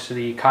belongs to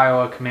the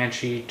Kiowa,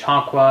 Comanche,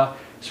 Tonkawa,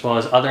 as well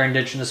as other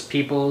indigenous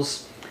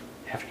peoples. If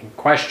you have any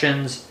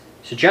questions,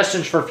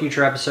 suggestions for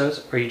future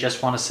episodes, or you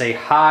just want to say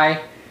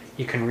hi,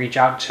 you can reach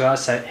out to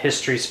us at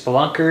History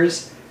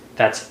Spelunkers.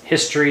 That's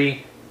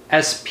History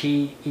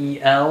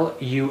SPELUNKERS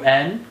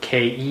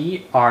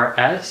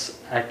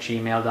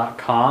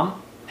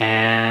 @gmail.com.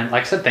 And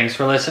like I said, thanks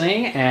for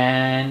listening,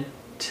 and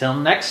till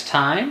next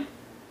time,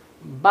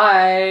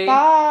 bye.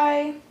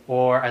 Bye.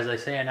 Or as I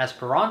say in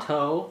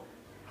Esperanto,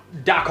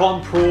 da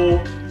compro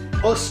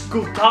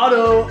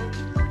auscultado.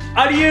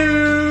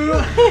 Adieu.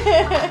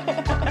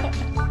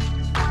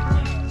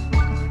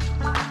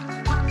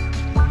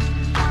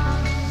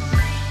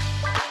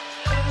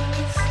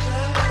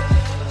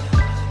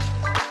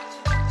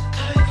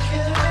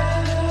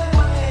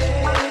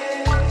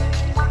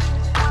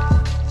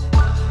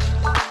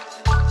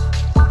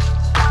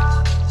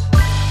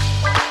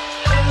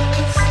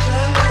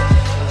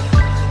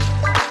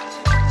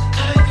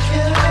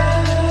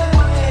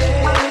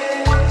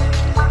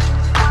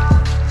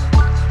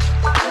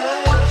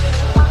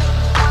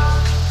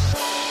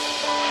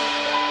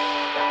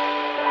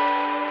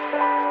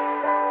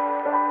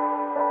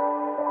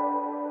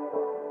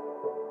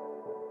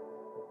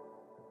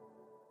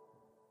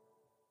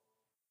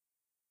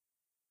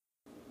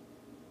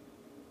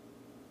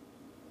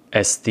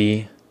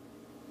 Esti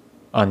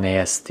o ne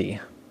esti?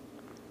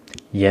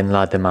 Jen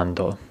la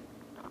demando.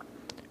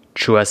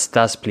 Ĉu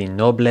estas pli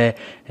noble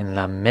en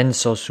la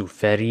menso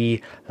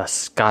suferi la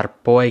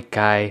skarpoj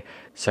kaj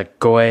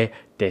sagoj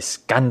de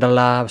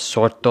skandala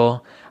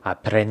sorto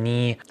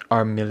apreni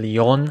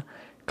armilion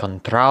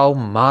kontraŭ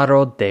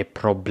maro de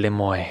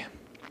problemoj,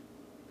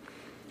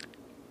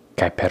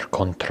 kaj per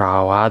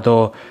kontraŭado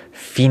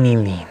fini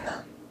lin,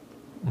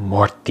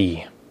 morti,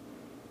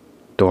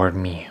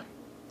 dormi.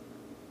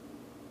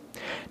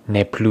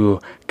 Ne plu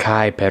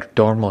kai per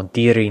dormo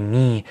diri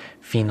ni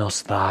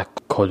finos la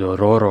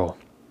kodororo.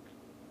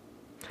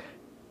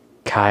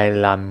 Kai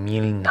la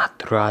mil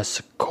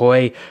naturas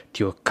koi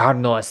tiu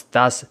carno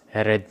estas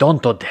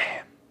redonto de.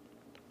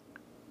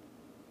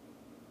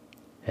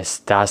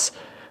 Estas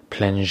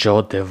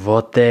plenjo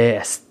devote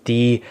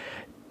esti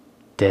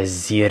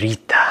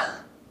desirita.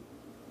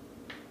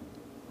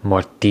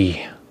 Morti,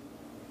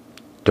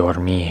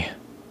 dormi,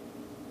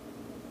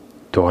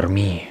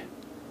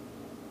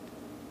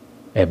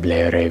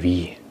 eble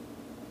revi.